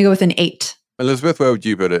 Yeah, I'm going to go with an 8. Elizabeth, where would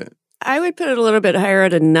you put it? I would put it a little bit higher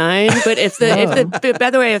at a 9, but if by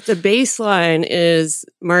the way, if the baseline is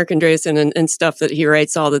Mark Andreessen and stuff that he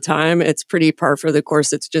writes all the time, it's pretty par for the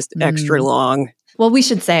course. It's just extra long. Well, we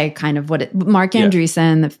should say kind of what Mark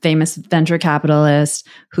Andreessen, the famous venture capitalist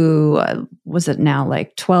who was it now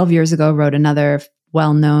 12 years ago, wrote another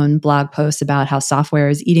well-known blog post about how software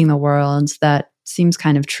is eating the world. That seems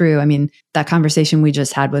kind of true. I mean, that conversation we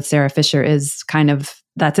just had with Sarah Fisher is kind of,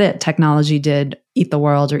 that's it. Technology did eat the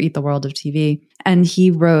world or eat the world of TV. And he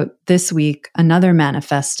wrote this week another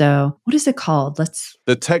manifesto. What is it called?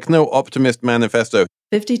 The Techno-Optimist Manifesto.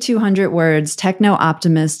 5,200 words,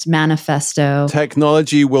 Techno-Optimist Manifesto.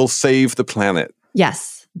 Technology will save the planet.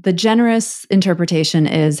 Yes. The generous interpretation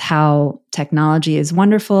is how technology is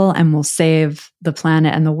wonderful and will save the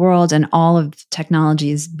planet and the world, and all of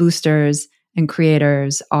technology's boosters and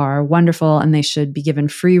creators are wonderful, and they should be given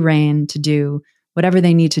free rein to do whatever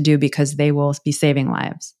they need to do because they will be saving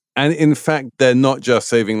lives. And in fact, they're not just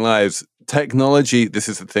saving lives. Technology, this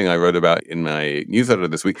is the thing I wrote about in my newsletter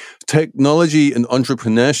this week, technology and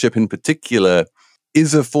entrepreneurship in particular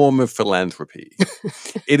is a form of philanthropy.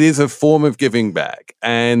 It is a form of giving back.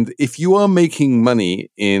 And if you are making money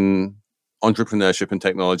in entrepreneurship and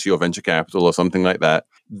technology or venture capital or something like that,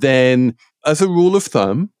 then as a rule of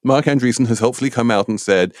thumb, Mark Andreessen has helpfully come out and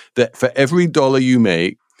said that for every dollar you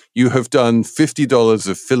make, you have done $50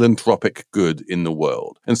 of philanthropic good in the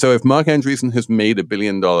world. And so if Mark Andreessen has made $1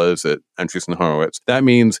 billion at Andreessen Horowitz, that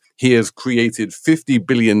means he has created $50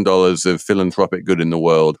 billion of philanthropic good in the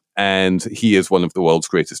world, and he is one of the world's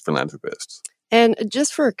greatest philanthropists. And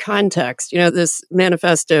just for context, this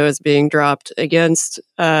manifesto is being dropped against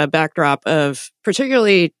a backdrop of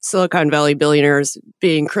particularly Silicon Valley billionaires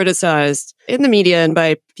being criticized in the media and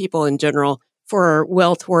by people in general for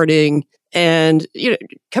wealth hoarding and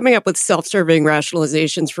coming up with self-serving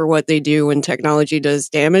rationalizations for what they do when technology does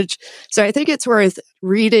damage. So I think it's worth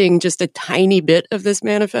reading just a tiny bit of this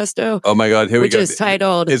manifesto. Oh my God, here we go. Which is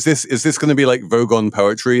titled... Is this going to be like Vogue on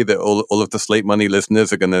poetry that all of the Slate Money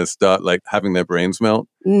listeners are going to start having their brains melt?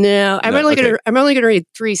 No, I'm only going to read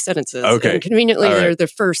 3 sentences. Okay. And conveniently, they're the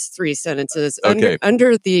first 3 sentences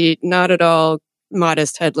under the not at all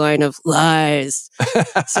modest headline of lies.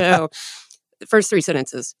 So the first 3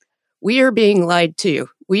 sentences. We are being lied to.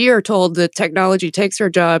 We are told that technology takes our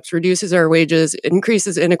jobs, reduces our wages,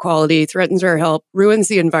 increases inequality, threatens our health, ruins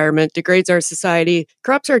the environment, degrades our society,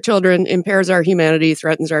 corrupts our children, impairs our humanity,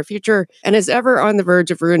 threatens our future, and is ever on the verge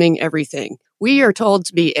of ruining everything. We are told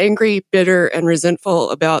to be angry, bitter, and resentful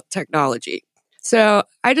about technology. So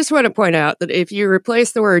I just want to point out that if you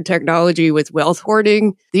replace the word technology with wealth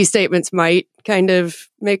hoarding, these statements might kind of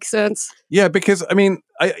make sense. Yeah, because,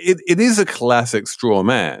 it is a classic straw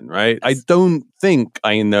man, right? I don't think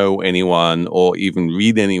I know anyone or even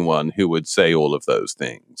read anyone who would say all of those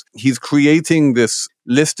things. He's creating this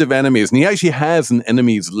list of enemies, and he actually has an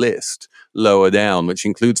enemies list lower down, which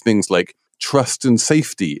includes things like trust and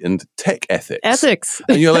safety and tech ethics. Ethics.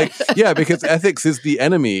 And you're like, yeah, because ethics is the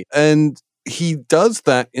enemy. And he does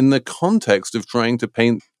that in the context of trying to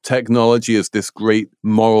paint technology as this great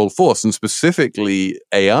moral force, and specifically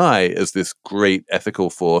AI as this great ethical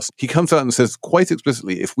force. He comes out and says quite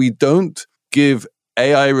explicitly, if we don't give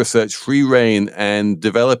AI research free rein and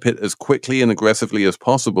develop it as quickly and aggressively as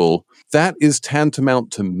possible, that is tantamount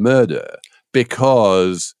to murder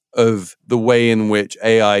because of the way in which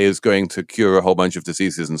AI is going to cure a whole bunch of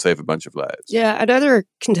diseases and save a bunch of lives. Yeah, another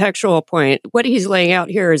contextual point. What he's laying out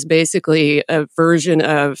here is basically a version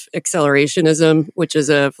of accelerationism, which is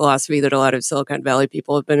a philosophy that a lot of Silicon Valley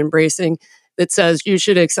people have been embracing, that says you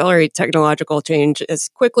should accelerate technological change as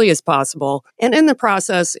quickly as possible. And in the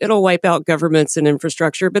process, it'll wipe out governments and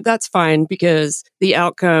infrastructure, but that's fine because the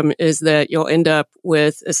outcome is that you'll end up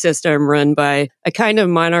with a system run by a kind of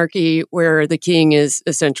monarchy where the king is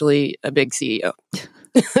essentially a big CEO.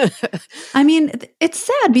 I mean, it's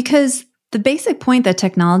sad because the basic point that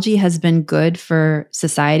technology has been good for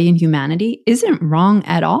society and humanity isn't wrong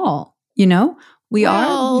at all. You know, we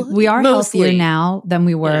are mostly healthier now than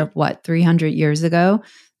we were, 300 years ago.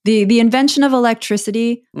 The invention of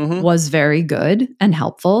electricity was very good and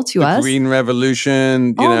helpful to us. The Green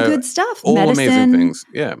Revolution, all good stuff. All Medicine. amazing things.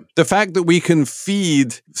 Yeah. The fact that we can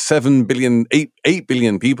feed 8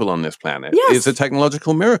 billion people on this planet is a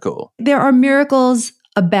technological miracle. There are miracles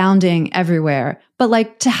abounding everywhere. But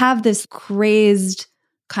like to have this crazed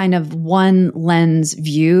kind of one lens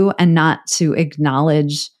view and not to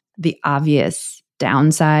acknowledge the obvious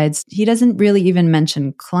downsides. He doesn't really even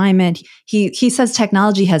mention climate. He says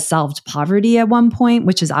technology has solved poverty at one point,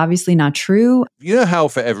 which is obviously not true. You know how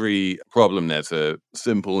for every problem there's a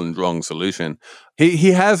simple and wrong solution?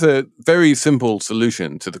 He has a very simple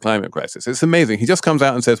solution to the climate crisis. It's amazing. He just comes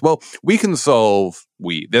out and says, well, we can solve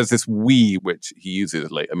There's this which he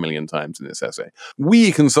uses like a million times in this essay.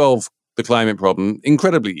 We can solve the climate problem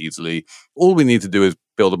incredibly easily. All we need to do is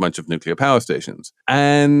build a bunch of nuclear power stations.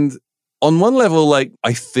 And on one level, like,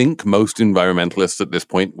 I think most environmentalists at this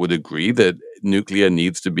point would agree that nuclear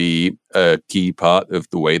needs to be a key part of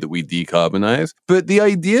the way that we decarbonize. But the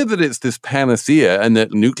idea that it's this panacea and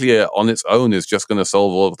that nuclear on its own is just going to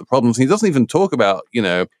solve all of the problems, he doesn't even talk about,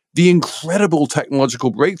 the incredible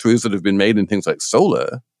technological breakthroughs that have been made in things like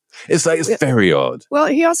solar. It's very odd. Well,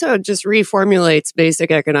 he also just reformulates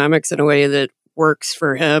basic economics in a way that works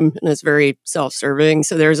for him and is very self-serving.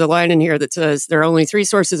 So there's a line in here that says there are only 3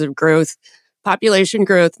 sources of growth: population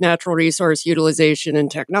growth, natural resource utilization, and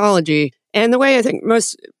technology. And the way I think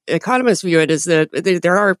most economists view it is that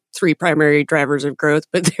there are 3 primary drivers of growth,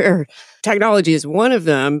 but technology is one of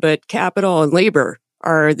them, but capital and labor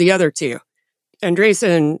are the other 2.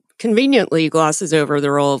 Andreessen conveniently glosses over the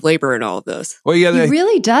role of labor in all of this. Well, yeah, he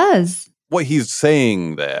really does. What he's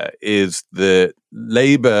saying there is that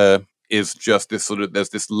labor is just this there's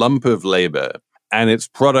this lump of labor and its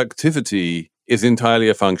productivity is entirely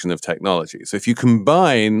a function of technology. So if you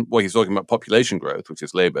combine what he's talking about, population growth, which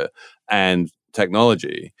is labor, and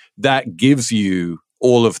technology, that gives you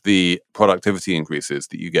all of the productivity increases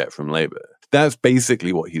that you get from labor. That's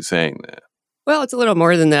basically what he's saying there. Well, it's a little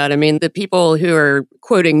more than that. I mean, the people who are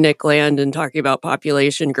quoting Nick Land and talking about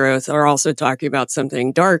population growth are also talking about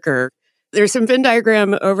something darker. There's some Venn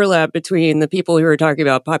diagram overlap between the people who are talking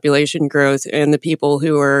about population growth and the people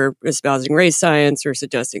who are espousing race science or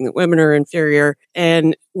suggesting that women are inferior.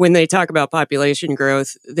 And when they talk about population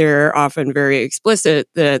growth, they're often very explicit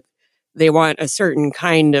that they want a certain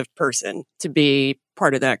kind of person to be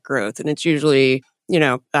part of that growth. And it's usually,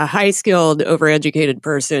 a high-skilled, overeducated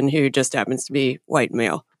person who just happens to be white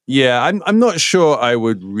male. Yeah, I'm not sure I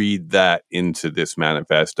would read that into this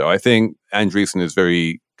manifesto. I think Andreessen is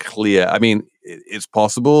very clear. I mean, it's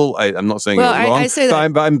possible. I'm not saying you're wrong. I say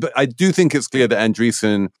that. But I do think it's clear that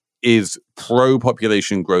Andreessen is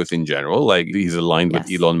pro-population growth in general. Like, he's aligned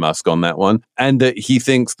with Elon Musk on that one. And that he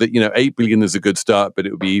thinks that, 8 billion is a good start, but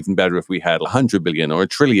it would be even better if we had 100 billion or a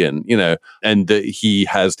trillion, and that he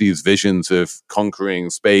has these visions of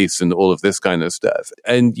conquering space and all of this kind of stuff.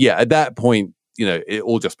 And yeah, at that point, it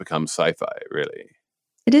all just becomes sci-fi, really.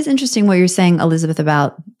 It is interesting what you're saying, Elizabeth,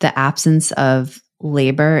 about the absence of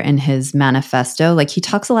labor in his manifesto. Like, he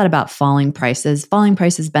talks a lot about falling prices. Falling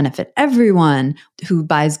prices benefit everyone who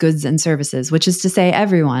buys goods and services, which is to say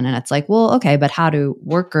everyone. And it's like, well, okay, but how do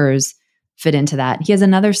workers fit into that? He has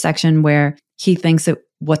another section where he thinks that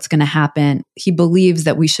what's going to happen, he believes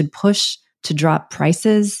that we should push to drop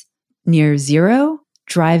prices near zero,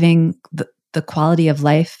 driving the quality of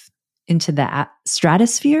life into the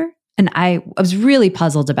stratosphere. And I was really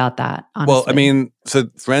puzzled about that, honestly. Well, I mean, so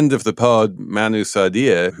friend of the pod, Manu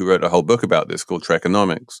Saadia, who wrote a whole book about this called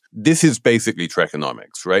Trekonomics. This is basically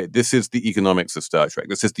Trekonomics, right? This is the economics of Star Trek.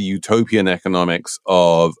 This is the utopian economics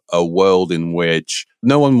of a world in which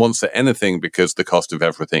no one wants anything because the cost of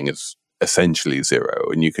everything is essentially zero.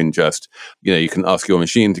 And you can just, you can ask your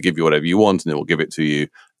machine to give you whatever you want and it will give it to you.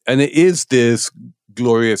 And it is this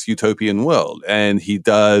glorious utopian world. And he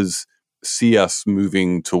does see us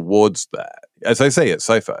moving towards that. As I say, it's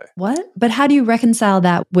sci-fi. What? But how do you reconcile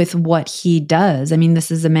that with what he does? I mean,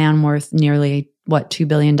 this is a man worth nearly, $2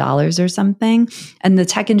 billion or something? And the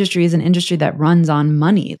tech industry is an industry that runs on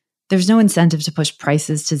money. There's no incentive to push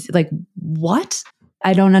prices to, what?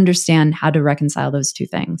 I don't understand how to reconcile those two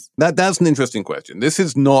things. That's an interesting question. This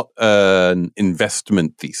is not an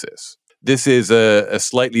investment thesis. This is a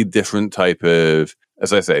slightly different type of,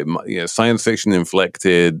 as I say, science fiction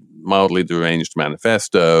inflected, mildly deranged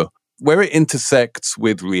manifesto, where it intersects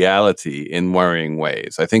with reality in worrying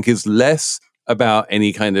ways. I think is less about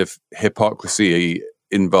any kind of hypocrisy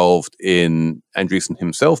involved in Andreessen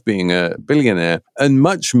himself being a billionaire, and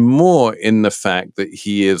much more in the fact that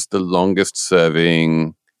he is the longest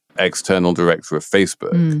serving external director of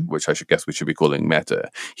Facebook, which I guess we should be calling Meta.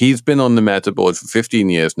 He's been on the Meta board for 15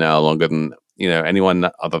 years now, longer than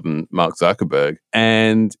anyone other than Mark Zuckerberg.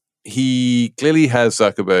 And he clearly has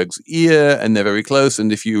Zuckerberg's ear, and they're very close.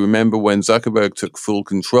 And if you remember when Zuckerberg took full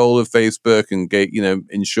control of Facebook and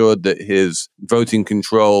ensured that his voting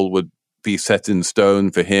control would be set in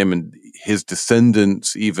stone for him and his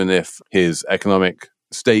descendants, even if his economic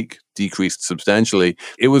stake decreased substantially,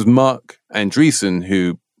 it was Mark Andreessen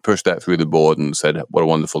who pushed that through the board and said what a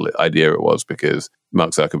wonderful idea it was, because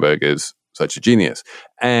Mark Zuckerberg is such a genius.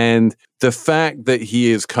 And the fact that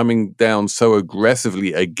he is coming down so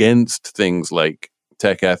aggressively against things like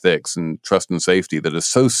tech ethics and trust and safety that are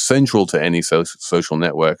so central to any social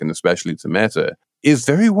network, and especially to Meta, is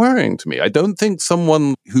very worrying to me. I don't think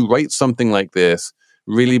someone who writes something like this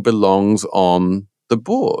really belongs on the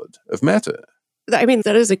board of Meta. I mean,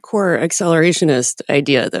 that is a core accelerationist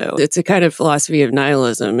idea, though. It's a kind of philosophy of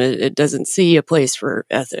nihilism. It doesn't see a place for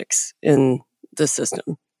ethics in the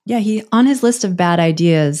system. Yeah, he on his list of bad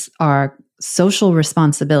ideas are social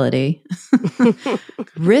responsibility,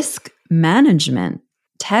 risk management,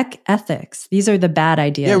 tech ethics. These are the bad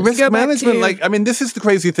ideas. Yeah, risk management. This is the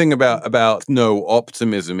crazy thing about no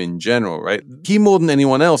optimism in general, right? He more than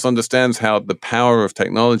anyone else understands how the power of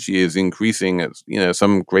technology is increasing at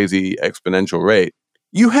some crazy exponential rate.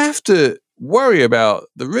 You have to worry about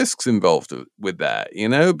the risks involved with that,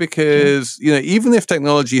 because even if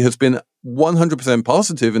technology has been 100%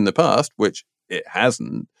 positive in the past, which it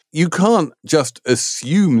hasn't, you can't just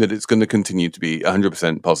assume that it's going to continue to be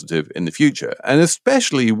 100% positive in the future. And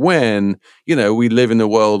especially when, we live in a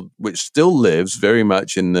world which still lives very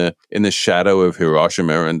much in the shadow of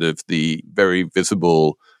Hiroshima and of the very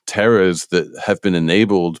visible terrors that have been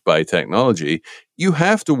enabled by technology. You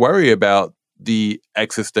have to worry about the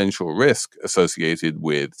existential risk associated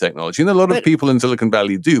with technology. And a lot of people in Silicon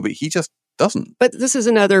Valley do, but he just doesn't. But this is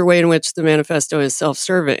another way in which the manifesto is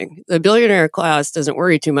self-serving. The billionaire class doesn't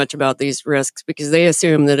worry too much about these risks because they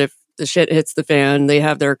assume that if the shit hits the fan, they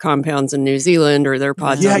have their compounds in New Zealand or their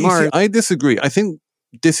pods on Mars. I disagree. I think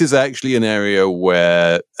this is actually an area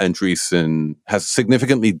where Andreessen has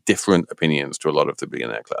significantly different opinions to a lot of the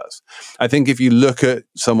billionaire class. I think if you look at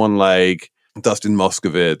someone like Dustin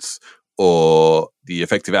Moskovitz or the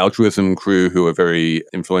Effective Altruism crew, who are very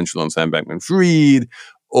influential on Sam Bankman-Fried,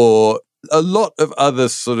 or a lot of other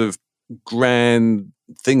sort of grand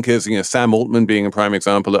thinkers, Sam Altman being a prime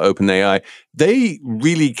example at OpenAI, they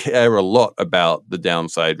really care a lot about the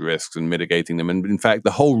downside risks and mitigating them. And in fact,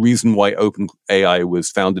 the whole reason why OpenAI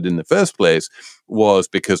was founded in the first place was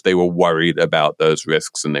because they were worried about those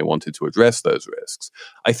risks and they wanted to address those risks.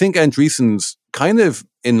 I think Andreessen's kind of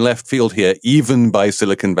in left field here, even by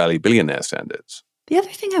Silicon Valley billionaire standards. The other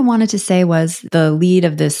thing I wanted to say was the lead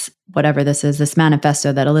of this, whatever this is, this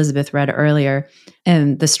manifesto that Elizabeth read earlier,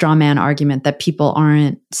 and the straw man argument that people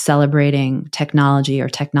aren't celebrating technology or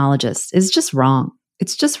technologists is just wrong.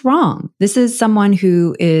 It's just wrong. This is someone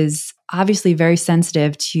who is obviously very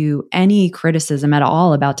sensitive to any criticism at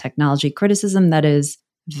all about technology, criticism that is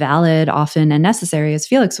valid, often, and necessary, as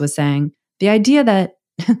Felix was saying. The idea that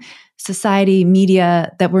society,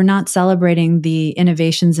 media, that we're not celebrating the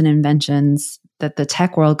innovations and inventions that the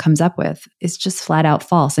tech world comes up with is just flat out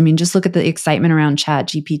false. I mean, just look at the excitement around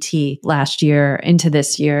ChatGPT last year into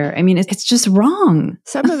this year. I mean, it's just wrong.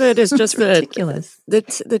 Some of it is just ridiculous.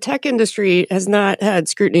 The tech industry has not had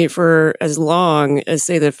scrutiny for as long as,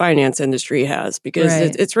 say, the finance industry has, because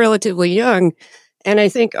it's relatively young. And I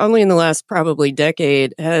think only in the last probably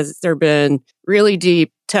decade has there been really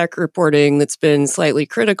deep tech reporting that's been slightly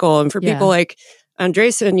critical. And for people like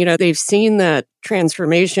Andreessen, they've seen that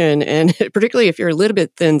transformation. And particularly if you're a little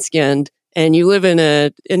bit thin-skinned and you live in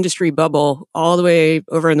an industry bubble all the way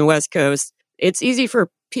over in the West Coast, it's easy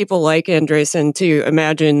for people like Andreessen to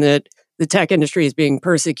imagine that the tech industry is being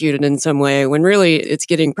persecuted in some way, when really it's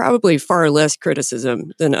getting probably far less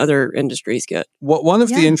criticism than other industries get. One of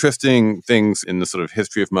the interesting things in the sort of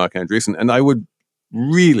history of Mark Andreessen, and I would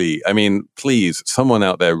really, please, someone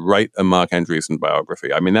out there write a Mark Andreessen biography.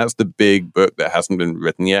 That's the big book that hasn't been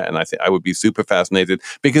written yet. And I think I would be super fascinated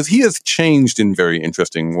because he has changed in very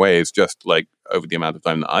interesting ways, just like over the amount of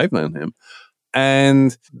time that I've known him.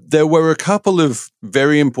 And there were a couple of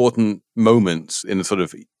very important moments in the sort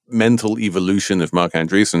of mental evolution of Marc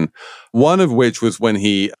Andreessen, one of which was when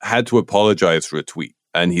he had to apologize for a tweet.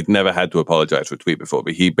 And he'd never had to apologize for a tweet before,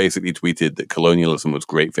 but he basically tweeted that colonialism was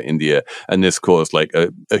great for India. And this caused like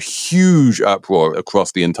a huge uproar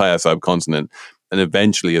across the entire subcontinent. And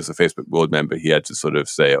eventually, as a Facebook board member, he had to sort of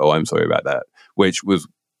say, oh, I'm sorry about that, which was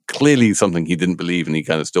clearly something he didn't believe. And he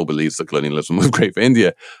kind of still believes that colonialism was great for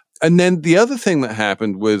India. And then the other thing that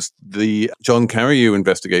happened was the John Carreyrou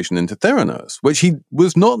investigation into Theranos, which he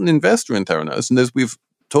was not an investor in Theranos. And as we've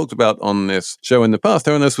talked about on this show in the past,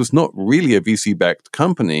 Theranos was not really a VC-backed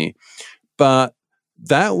company, but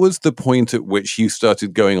that was the point at which he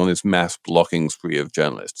started going on his mass blocking spree of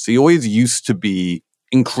journalists. He always used to be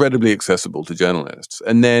incredibly accessible to journalists.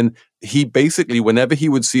 And then he basically, whenever he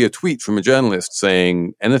would see a tweet from a journalist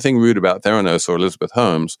saying anything rude about Theranos or Elizabeth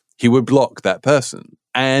Holmes, he would block that person.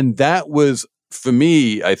 And that was, for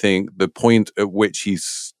me, I think, the point at which he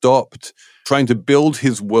stopped trying to build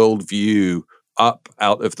his worldview up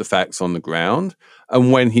out of the facts on the ground.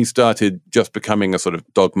 And when he started just becoming a sort of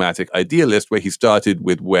dogmatic idealist, where he started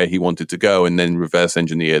with where he wanted to go and then reverse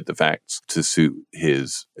engineered the facts to suit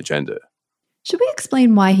his agenda. Should we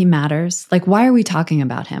explain why he matters? Like, why are we talking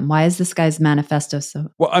about him? Why is this guy's manifesto so...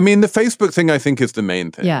 Well, I mean, the Facebook thing, I think, is the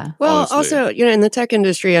main thing. Yeah. Well, honestly. Also, in the tech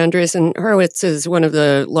industry, Andreessen Horowitz is one of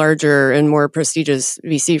the larger and more prestigious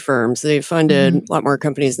VC firms. They've funded a lot more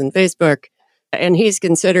companies than Facebook. And he's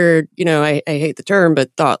considered, I hate the term,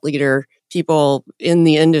 but thought leader. People in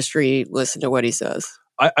the industry listen to what he says.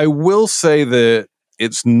 I will say that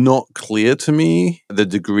it's not clear to me the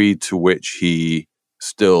degree to which he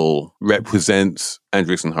still represents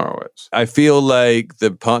Andreessen Horowitz. I feel like the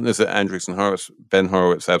partners at Andreessen Horowitz, Ben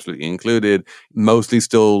Horowitz absolutely included, mostly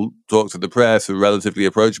still talk to the press, are relatively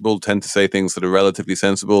approachable, tend to say things that are relatively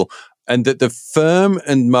sensible, and that the firm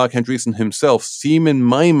and Marc Andreessen himself seem, in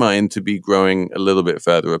my mind, to be growing a little bit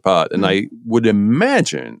further apart. And I would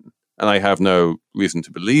imagine, and I have no reason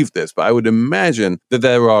to believe this, but I would imagine that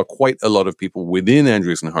there are quite a lot of people within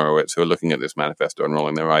Andreessen Horowitz who are looking at this manifesto and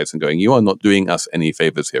rolling their eyes and going, you are not doing us any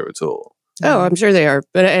favors here at all. Oh, I'm sure they are.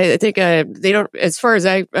 But I think they don't, as far as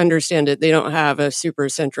I understand it, they don't have a super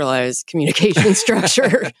centralized communication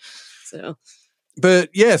structure. But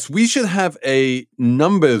yes, we should have a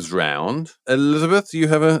numbers round. Elizabeth, do you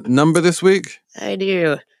have a number this week? I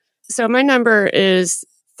do. So my number is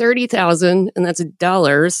 30,000, and that's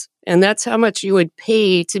dollars. And that's how much you would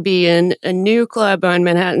pay to be in a new club on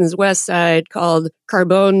Manhattan's West Side called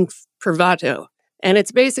Carbone Privato. And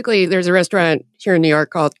it's basically, there's a restaurant here in New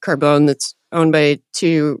York called Carbone that's owned by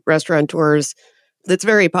two restaurateurs that's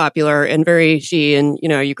very popular and very she, and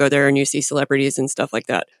you go there and you see celebrities and stuff like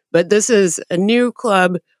that. But this is a new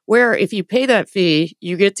club where if you pay that fee,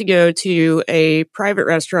 you get to go to a private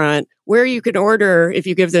restaurant where you can order, if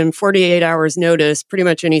you give them 48 hours notice, pretty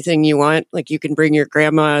much anything you want. Like you can bring your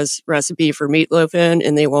grandma's recipe for meatloaf in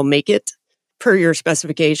and they will make it per your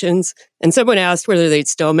specifications. And someone asked whether they'd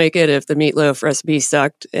still make it if the meatloaf recipe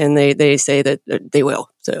sucked, and they say that they will.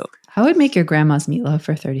 So I would make your grandma's meatloaf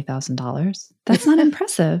for $30,000. That's not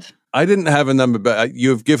impressive. I didn't have a number, but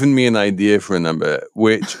you've given me an idea for a number,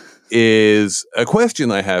 which is a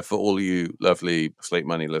question I have for all you lovely Slate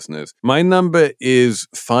Money listeners. My number is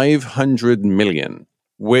 500 million,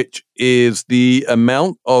 which is the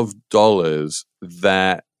amount of dollars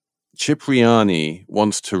that Cipriani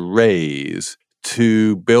wants to raise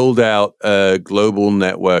to build out a global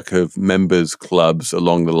network of members clubs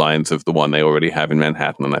along the lines of the one they already have in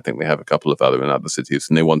Manhattan. And I think they have a couple of other in other cities.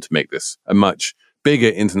 And they want to make this a much bigger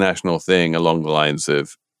international thing along the lines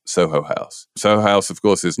of Soho House. Soho House, of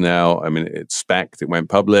course, is now, it's SPAC'd, it went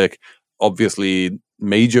public. Obviously,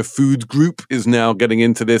 Major Food Group is now getting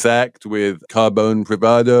into this act with Carbone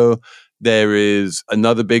Privado. There is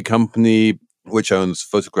another big company which owns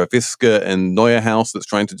Fotografiska and Neue House that's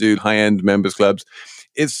trying to do high-end members clubs.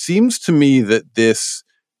 It seems to me that this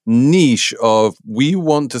niche of we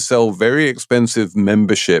want to sell very expensive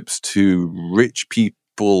memberships to rich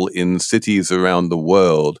people in cities around the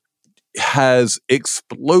world has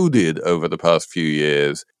exploded over the past few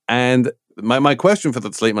years. And my question for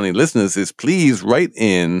the Slate Money listeners is please write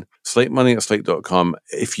in slatemoney@slate.com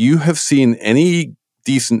if you have seen any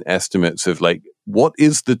decent estimates of what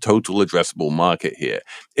is the total addressable market here?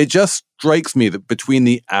 It just strikes me that between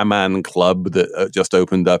the Aman Club that just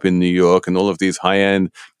opened up in New York and all of these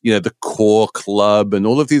high-end, the Core Club and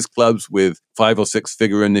all of these clubs with 5 or 6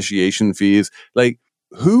 figure initiation fees,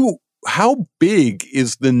 how big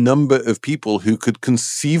is the number of people who could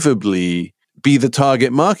conceivably be the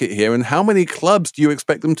target market here? And how many clubs do you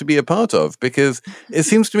expect them to be a part of? Because it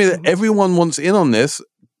seems to me that everyone wants in on this,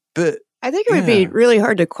 but I think it would be really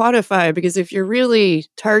hard to quantify, because if you're really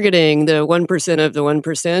targeting the 1% of the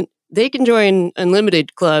 1%, they can join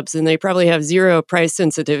unlimited clubs and they probably have zero price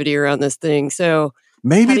sensitivity around this thing. So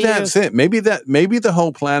maybe that's it. Maybe the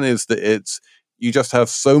whole plan is that you just have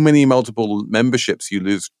so many multiple memberships you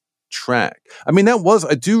lose track. I mean,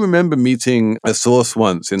 I do remember meeting a source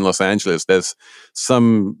once in Los Angeles. There's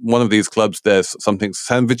one of these clubs, there's something,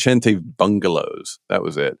 San Vicente Bungalows. That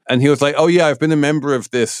was it. And he was like, oh yeah, I've been a member of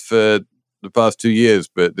this for the past 2 years,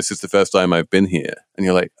 but this is the first time I've been here. And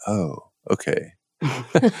you're like, oh, okay.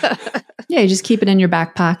 Yeah, you just keep it in your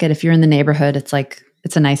back pocket. If you're in the neighborhood,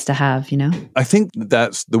 it's a nice to have, I think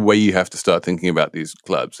that's the way you have to start thinking about these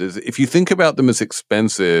clubs. Is if you think about them as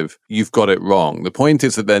expensive, you've got it wrong. The point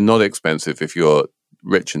is that they're not expensive if you're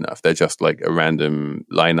rich enough. They're just like a random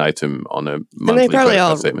line item on a monthly and they probably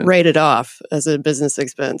all statement. write it off as a business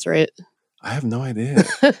expense, right? I have no idea.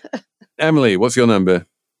 Emily, what's your number?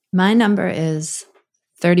 My number is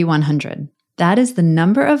 3,100. That is the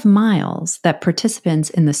number of miles that participants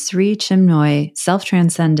in the Sri Chinmoy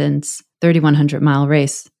Self-Transcendence 3,100-mile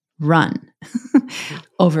race run.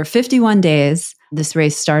 Over 51 days. This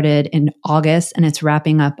race started in August and it's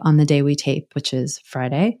wrapping up on the day we tape, which is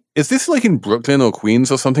Friday. Is this like in Brooklyn or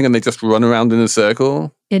Queens or something and they just run around in a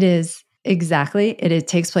circle? It is. Exactly. It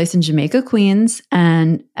takes place in Jamaica, Queens,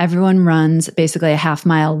 and everyone runs basically a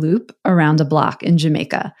half-mile loop around a block in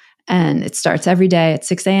Jamaica. And it starts every day at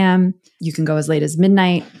 6 a.m. You can go as late as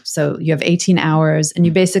midnight. So you have 18 hours. And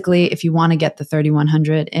you basically, if you want to get the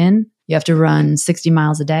 3,100 in, you have to run 60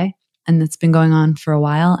 miles a day. And it's been going on for a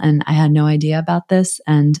while. And I had no idea about this.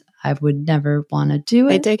 And I would never want to do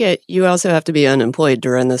it. I take it you also have to be unemployed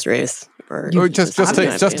to run this race. Or just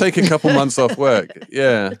take a couple months off work.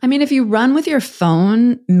 Yeah. I mean, if you run with your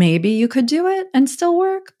phone, maybe you could do it and still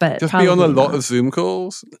work, but just be on a lot of Zoom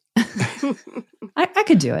calls. I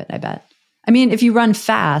could do it, I bet. I mean, if you run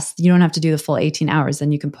fast, you don't have to do the full 18 hours,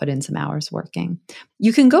 then you can put in some hours working.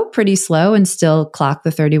 You can go pretty slow and still clock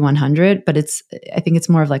the 3,100, but I think it's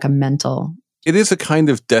more of like a mental. It is a kind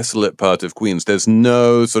of desolate part of Queens. There's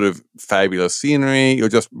no sort of fabulous scenery. You're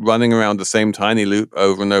just running around the same tiny loop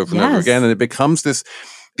over and over and over again. And it becomes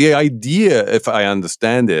the idea, if I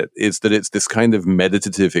understand it, is that it's this kind of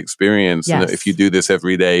meditative experience. Yes. And if you do this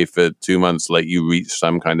every day for 2 months, like you reach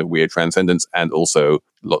some kind of weird transcendence and also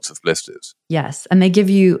lots of blisters. Yes. And they give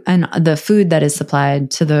you, and the food that is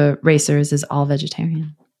supplied to the racers is all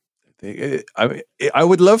vegetarian. I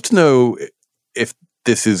would love to know if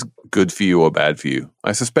this is good for you or bad for you.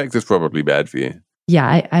 I suspect it's probably bad for you.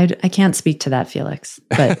 Yeah, I can't speak to that, Felix,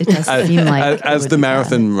 but it does seem like as the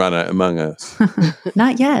marathon runner among us.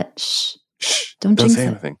 Not yet. Shh. Don't jinx say it.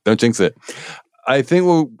 Anything. Don't jinx it. I think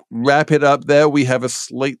we'll wrap it up there. We have a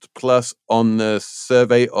Slate Plus on the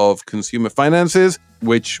survey of consumer finances,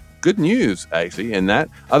 which good news actually in that.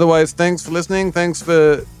 Otherwise, thanks for listening. Thanks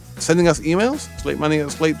for sending us emails,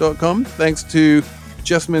 slatemoney@slate.com. Thanks to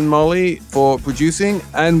Jasmine Molly for producing,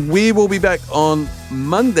 and we will be back on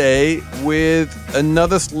Monday with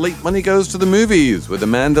another Slate Money Goes to the Movies with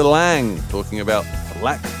Amanda Lang talking about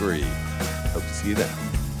Blackberry. Hope to see you then.